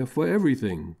 everywhere, for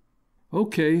everything.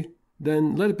 Okay,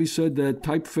 then let it be said that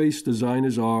typeface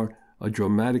designers are a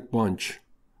dramatic bunch.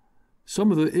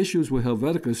 Some of the issues with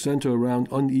Helvetica center around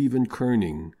uneven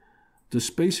kerning, the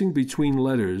spacing between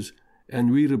letters,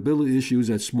 and readability issues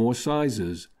at small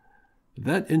sizes.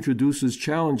 That introduces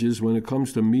challenges when it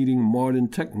comes to meeting modern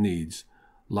tech needs,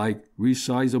 like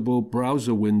resizable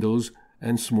browser windows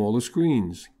and smaller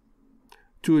screens.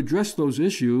 To address those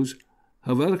issues,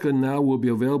 Helvetica Now will be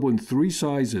available in 3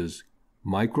 sizes: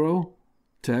 micro,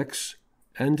 text,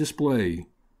 and display,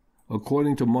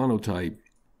 according to Monotype.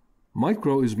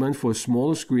 Micro is meant for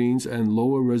smaller screens and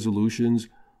lower resolutions,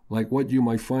 like what you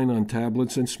might find on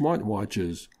tablets and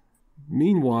smartwatches.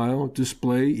 Meanwhile,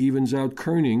 display evens out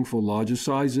kerning for larger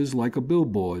sizes like a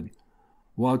billboard,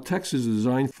 while text is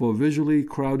designed for visually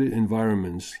crowded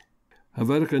environments.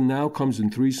 Helvetica Now comes in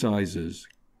 3 sizes: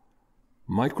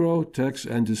 micro, text,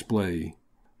 and display.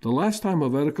 The last time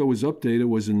Helvetica was updated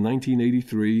was in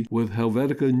 1983 with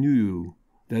Helvetica Neue,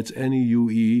 that's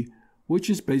N-E-U-E, which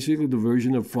is basically the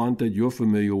version of font that you're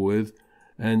familiar with.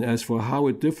 And as for how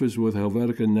it differs with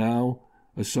Helvetica Now,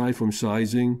 aside from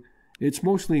sizing, it's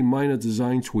mostly minor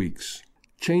design tweaks.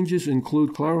 Changes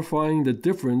include clarifying the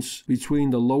difference between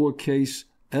the lowercase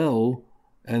l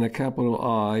and a capital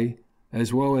I,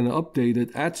 as well as an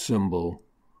updated @ symbol.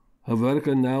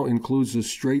 Helvetica Now includes a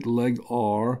straight leg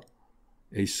R,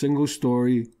 a single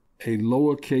story, a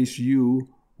lowercase u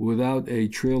without a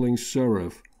trailing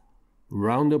serif,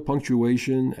 rounded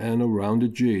punctuation, and a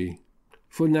rounded G.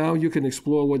 For now, you can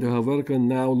explore what the Helvetica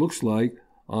Now looks like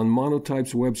on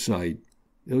Monotype's website.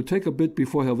 It'll take a bit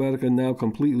before Helvetica Now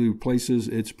completely replaces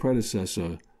its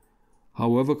predecessor.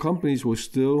 However, companies will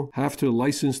still have to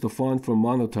license the font from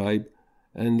Monotype,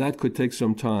 and that could take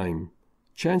some time.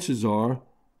 Chances are,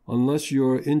 unless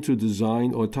you're into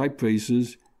design or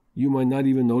typefaces, you might not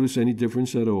even notice any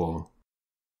difference at all.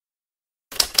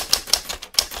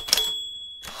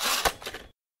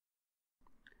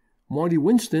 Marty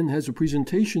Winston has a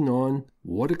presentation on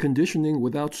water conditioning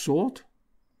without salt.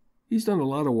 He's done a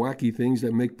lot of wacky things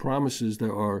that make promises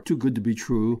that are too good to be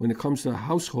true when it comes to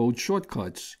household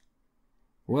shortcuts.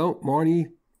 Well, Marty,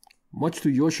 much to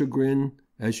your chagrin,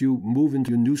 as you move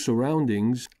into your new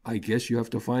surroundings, I guess you have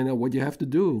to find out what you have to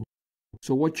do.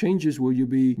 So what changes will you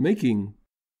be making?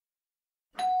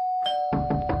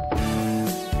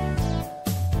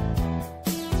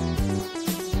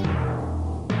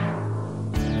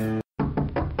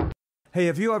 Hey,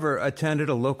 have you ever attended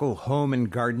a local home and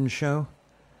garden show?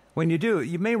 When you do,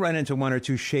 you may run into 1 or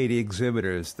 2 shady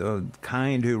exhibitors, the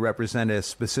kind who represent a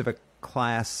specific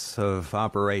class of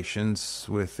operations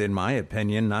with, in my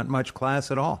opinion, not much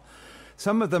class at all.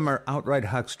 Some of them are outright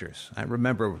hucksters. I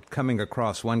remember coming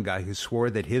across one guy who swore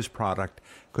that his product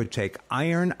could take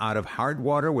iron out of hard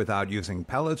water without using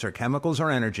pellets or chemicals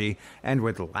or energy and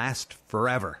would last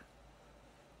forever.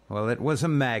 Well, it was a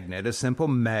magnet, a simple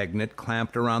magnet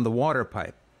clamped around the water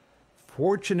pipe.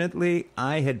 Fortunately,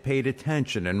 I had paid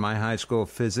attention in my high school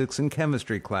physics and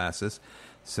chemistry classes,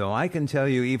 so I can tell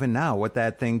you even now what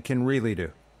that thing can really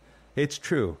do. It's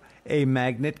true, a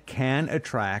magnet can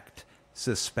attract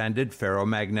suspended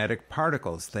ferromagnetic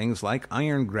particles, things like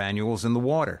iron granules in the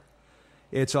water.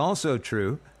 It's also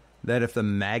true that if the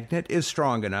magnet is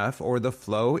strong enough, or the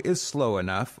flow is slow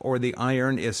enough, or the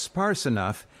iron is sparse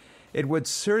enough, it would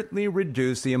certainly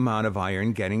reduce the amount of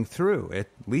iron getting through, at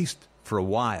least for a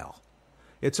while.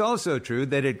 It's also true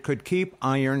that it could keep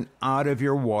iron out of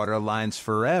your water lines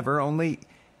forever, only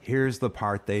here's the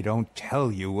part they don't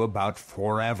tell you about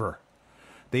forever.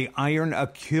 The iron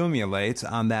accumulates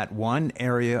on that one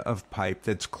area of pipe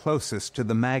that's closest to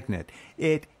the magnet.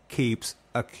 It keeps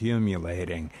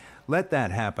accumulating. Let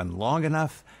that happen long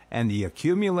enough, and the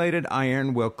accumulated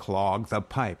iron will clog the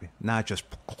pipe. Not just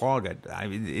clog it,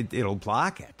 it'll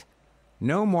block it.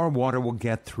 No more water will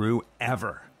get through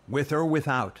ever, with or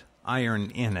without iron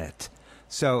in it.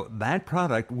 So that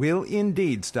product will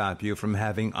indeed stop you from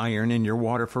having iron in your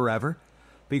water forever,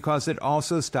 because it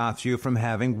also stops you from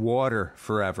having water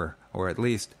forever, or at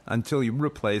least until you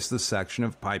replace the section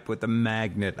of pipe with a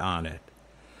magnet on it.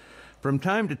 From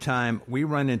time to time, we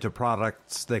run into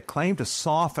products that claim to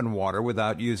soften water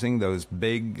without using those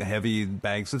big, heavy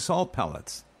bags of salt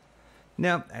pellets.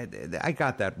 Now, I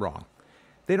got that wrong.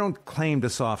 They don't claim to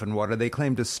soften water. They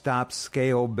claim to stop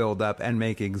scale buildup and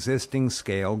make existing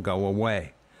scale go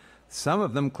away. Some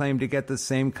of them claim to get the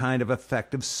same kind of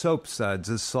effective soap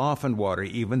suds as softened water,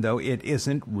 even though it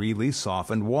isn't really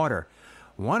softened water.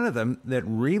 One of them that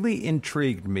really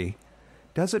intrigued me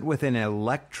does it with an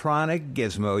electronic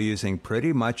gizmo using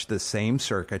pretty much the same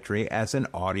circuitry as an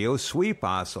audio sweep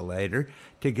oscillator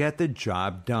to get the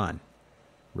job done.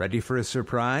 Ready for a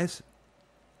surprise?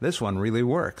 This one really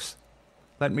works.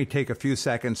 Let me take a few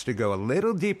seconds to go a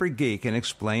little deeper geek and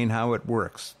explain how it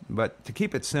works. But to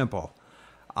keep it simple,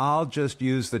 I'll just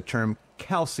use the term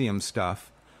calcium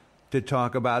stuff to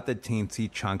talk about the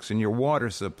teensy chunks in your water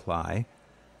supply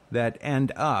that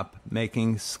end up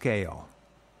making scale.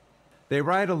 They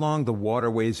ride along the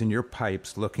waterways in your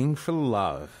pipes looking for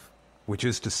love, which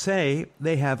is to say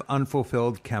they have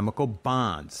unfulfilled chemical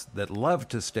bonds that love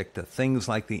to stick to things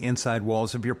like the inside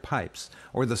walls of your pipes,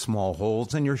 or the small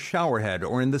holes in your shower head,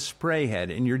 or in the spray head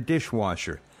in your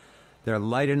dishwasher. They're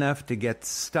light enough to get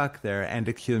stuck there and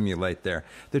accumulate there.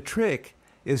 The trick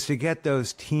is to get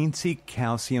those teensy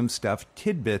calcium-stuffed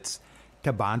tidbits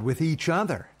to bond with each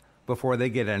other before they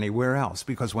get anywhere else,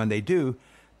 because when they do,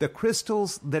 the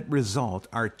crystals that result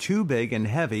are too big and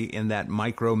heavy in that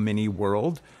micro-mini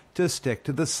world to stick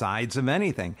to the sides of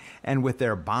anything. And with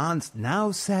their bonds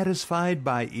now satisfied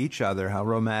by each other, how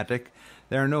romantic,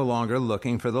 they're no longer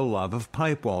looking for the love of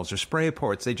pipe walls or spray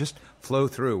ports. They just flow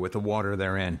through with the water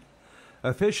they're in.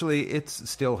 Officially, it's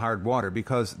still hard water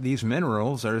because these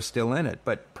minerals are still in it,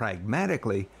 but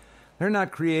pragmatically, they're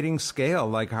not creating scale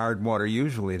like hard water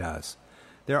usually does.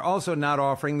 They're also not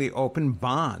offering the open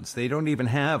bonds. They don't even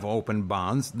have open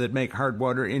bonds that make hard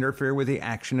water interfere with the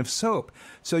action of soap.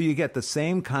 So you get the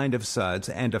same kind of suds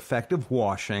and effective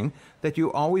washing that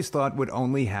you always thought would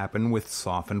only happen with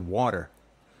softened water.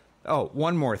 Oh,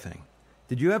 one more thing.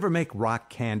 Did you ever make rock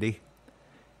candy?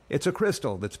 It's a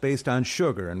crystal that's based on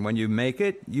sugar, and when you make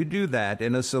it, you do that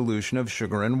in a solution of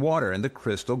sugar and water, and the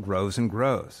crystal grows and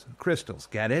grows. Crystals,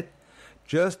 get it?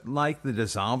 Just like the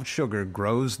dissolved sugar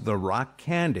grows the rock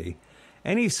candy,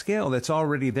 any scale that's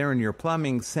already there in your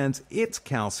plumbing sends its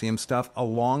calcium stuff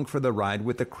along for the ride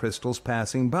with the crystals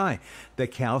passing by. The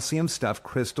calcium stuff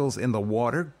crystals in the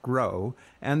water grow,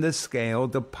 and the scale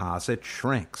deposit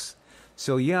shrinks.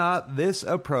 So yeah, this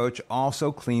approach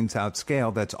also cleans out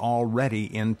scale that's already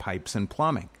in pipes and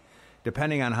plumbing.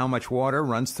 Depending on how much water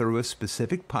runs through a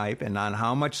specific pipe and on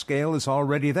how much scale is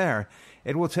already there,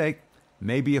 it will take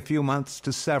maybe a few months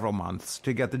to several months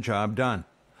to get the job done.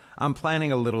 I'm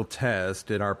planning a little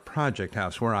test at our project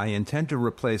house where I intend to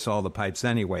replace all the pipes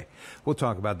anyway. We'll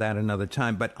talk about that another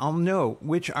time, but I'll know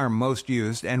which are most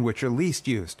used and which are least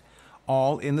used.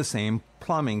 All in the same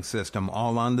plumbing system,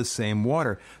 all on the same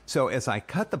water. So as I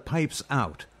cut the pipes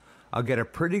out, I'll get a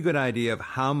pretty good idea of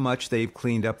how much they've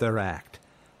cleaned up their act.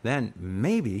 Then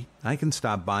maybe I can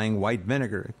stop buying white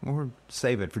vinegar or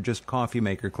save it for just coffee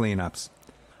maker cleanups.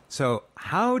 So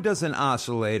how does an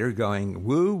oscillator going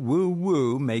woo, woo,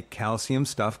 woo make calcium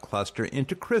stuff cluster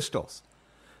into crystals?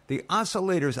 The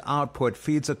oscillator's output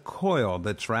feeds a coil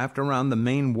that's wrapped around the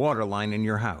main water line in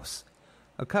your house.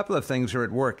 A couple of things are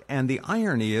at work, and the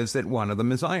irony is that one of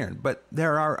them is iron, but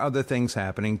there are other things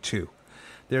happening too.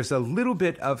 There's a little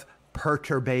bit of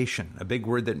perturbation, a big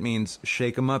word that means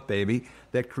shake 'em up, baby,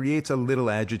 that creates a little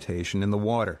agitation in the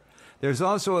water. There's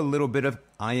also a little bit of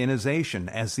ionization,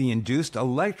 as the induced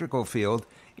electrical field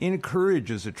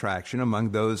encourages attraction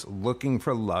among those looking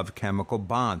for love chemical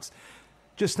bonds.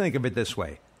 Just think of it this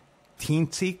way.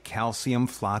 Teensy calcium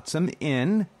flotsam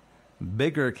in,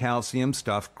 bigger calcium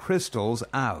stuff crystals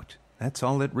out. That's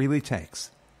all it really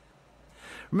takes.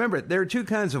 Remember, there are two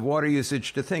kinds of water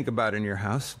usage to think about in your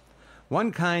house.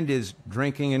 One kind is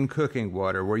drinking and cooking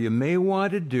water, where you may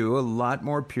want to do a lot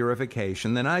more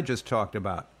purification than I just talked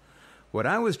about. What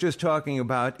I was just talking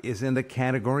about is in the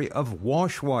category of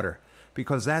wash water,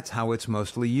 because that's how it's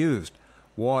mostly used.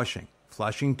 Washing,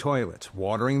 flushing toilets,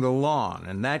 watering the lawn,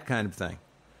 and that kind of thing.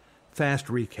 Fast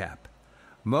recap.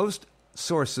 Most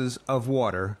sources of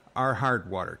water are hard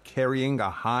water, carrying a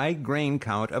high grain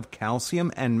count of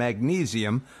calcium and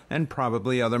magnesium and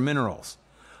probably other minerals.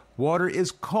 Water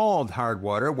is called hard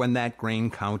water when that grain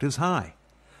count is high.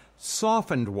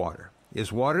 Softened water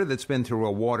is water that's been through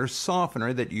a water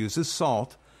softener that uses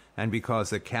salt, and because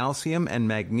the calcium and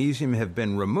magnesium have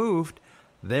been removed,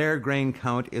 their grain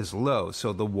count is low,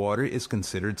 so the water is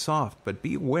considered soft. But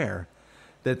beware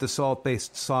that the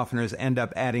salt-based softeners end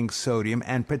up adding sodium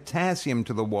and potassium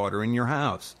to the water in your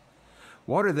house.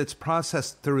 Water that's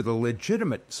processed through the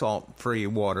legitimate salt-free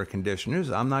water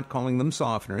conditioners, I'm not calling them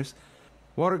softeners,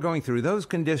 water going through those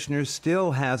conditioners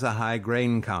still has a high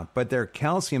grain count, but their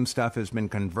calcium stuff has been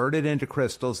converted into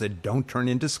crystals that don't turn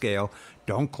into scale,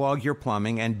 don't clog your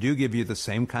plumbing, and do give you the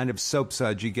same kind of soap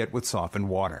suds you get with softened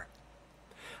water.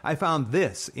 I found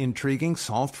this intriguing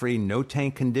salt-free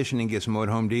no-tank conditioning gizmo at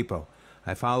Home Depot.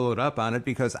 I followed up on it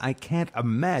because I can't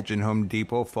imagine Home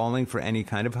Depot falling for any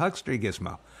kind of huckster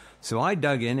gizmo. So I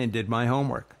dug in and did my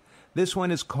homework. This one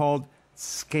is called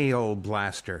Scale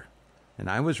Blaster. And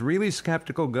I was really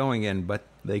skeptical going in, but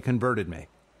they converted me.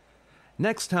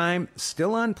 Next time,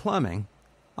 still on plumbing,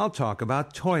 I'll talk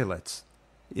about toilets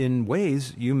in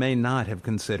ways you may not have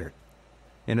considered.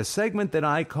 In a segment that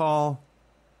I call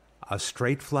A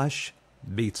Straight Flush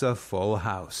Beats a Full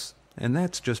House. And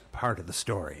that's just part of the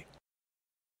story.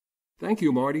 Thank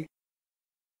you, Marty.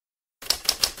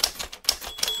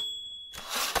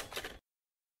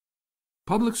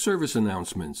 Public service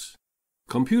announcements.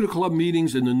 Computer Club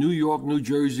meetings in the New York, New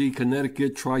Jersey,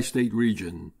 Connecticut tri-state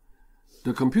region.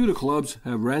 The computer clubs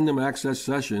have random access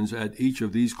sessions at each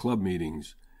of these club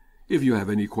meetings. If you have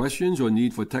any questions or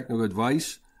need for technical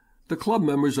advice, the club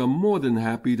members are more than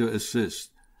happy to assist.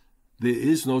 There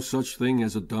is no such thing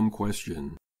as a dumb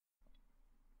question.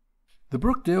 The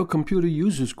Brookdale Computer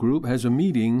Users Group has a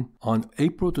meeting on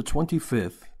April the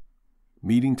 25th.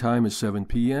 Meeting time is 7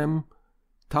 p.m.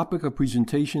 Topic of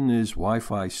presentation is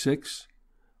Wi-Fi 6,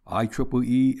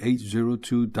 IEEE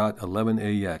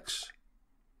 802.11ax.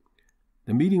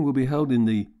 The meeting will be held in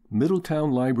the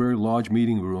Middletown Library Large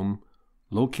Meeting Room,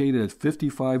 located at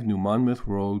 55 New Monmouth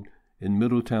Road in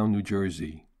Middletown, New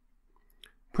Jersey.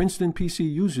 Princeton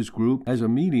PC Users Group has a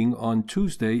meeting on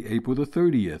Tuesday, April the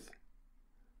 30th.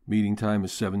 Meeting time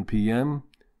is 7 p.m.,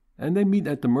 and they meet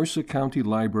at the Mercer County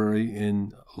Library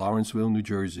in Lawrenceville, New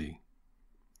Jersey.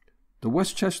 The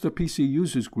Westchester PC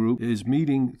Users Group is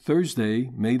meeting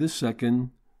Thursday, May the 2nd.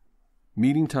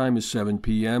 Meeting time is 7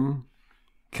 p.m.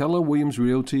 Keller Williams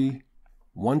Realty,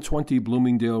 120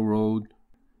 Bloomingdale Road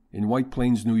in White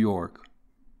Plains, New York.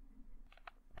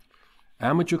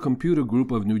 Amateur Computer Group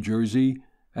of New Jersey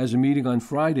has a meeting on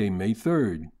Friday, May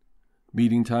 3rd.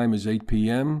 Meeting time is 8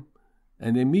 p.m.,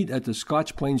 and they meet at the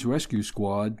Scotch Plains Rescue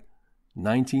Squad,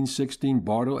 1916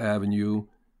 Bartle Avenue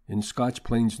in Scotch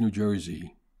Plains, New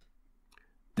Jersey.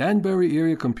 Danbury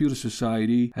Area Computer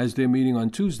Society has their meeting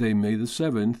on Tuesday, May the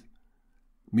 7th.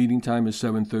 Meeting time is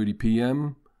 7:30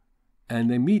 p.m., and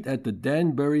they meet at the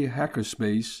Danbury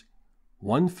Hackerspace,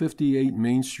 158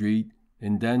 Main Street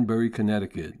in Danbury,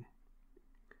 Connecticut.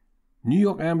 New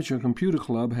York Amateur Computer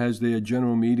Club has their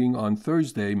general meeting on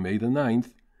Thursday, May the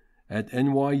 9th, at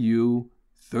NYU,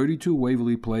 32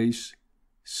 Waverly Place,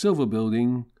 Silver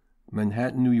Building,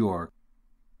 Manhattan, New York.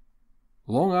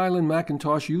 Long Island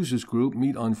Macintosh Users Group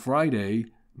meet on Friday,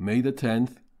 May the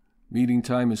 10th. Meeting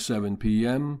time is 7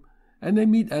 p.m., and they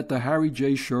meet at the Harry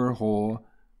J. Scher Hall,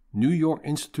 New York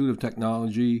Institute of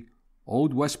Technology,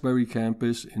 Old Westbury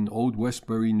Campus in Old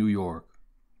Westbury, New York.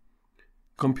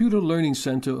 Computer Learning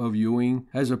Center of Ewing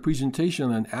has a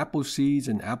presentation on Apple seeds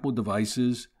and Apple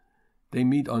devices. They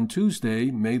meet on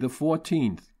Tuesday, May the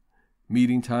 14th.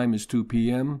 Meeting time is 2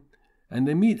 p.m., and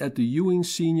they meet at the Ewing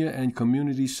Senior and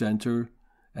Community Center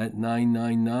at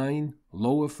 999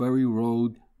 Lower Ferry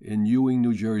Road in Ewing,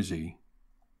 New Jersey.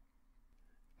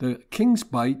 The King's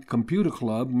Bite Computer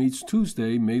Club meets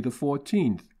Tuesday, May the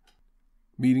 14th.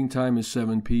 Meeting time is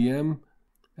 7 p.m.,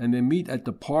 and they meet at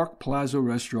the Park Plaza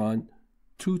Restaurant,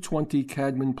 220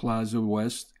 Cadman Plaza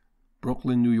West,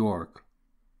 Brooklyn, New York.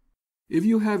 If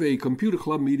you have a computer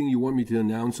club meeting you want me to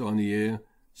announce on the air,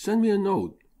 send me a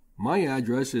note. My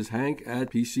address is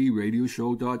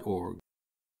hank@pcradioshow.org.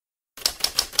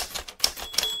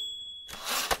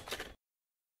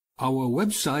 Our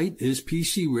website is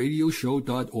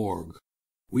pcradioshow.org.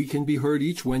 We can be heard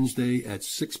each Wednesday at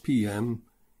 6 p.m.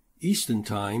 Eastern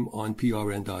Time on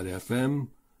prn.fm,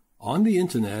 on the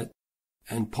Internet,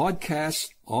 and podcasts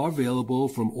are available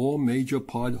from all major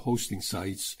pod hosting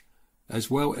sites, as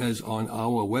well as on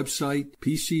our website,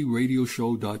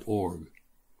 pcradioshow.org.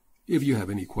 If you have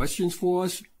any questions for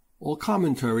us or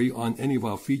commentary on any of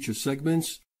our feature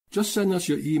segments, just send us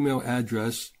your email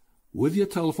address with your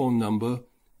telephone number,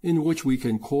 in which we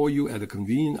can call you at a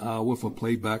convenient hour for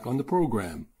playback on the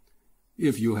program.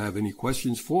 If you have any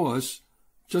questions for us,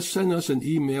 just send us an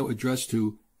email addressed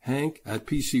to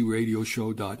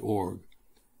hank@pcradioshow.org.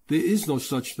 There is no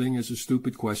such thing as a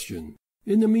stupid question.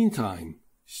 In the meantime,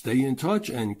 stay in touch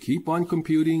and keep on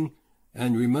computing,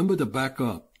 and remember to back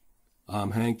up.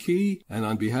 I'm Hank Key, and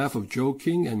on behalf of Joe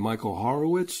King and Michael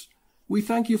Horowitz, we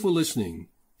thank you for listening.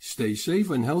 Stay safe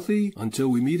and healthy until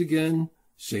we meet again,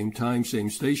 same time, same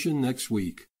station next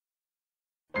week.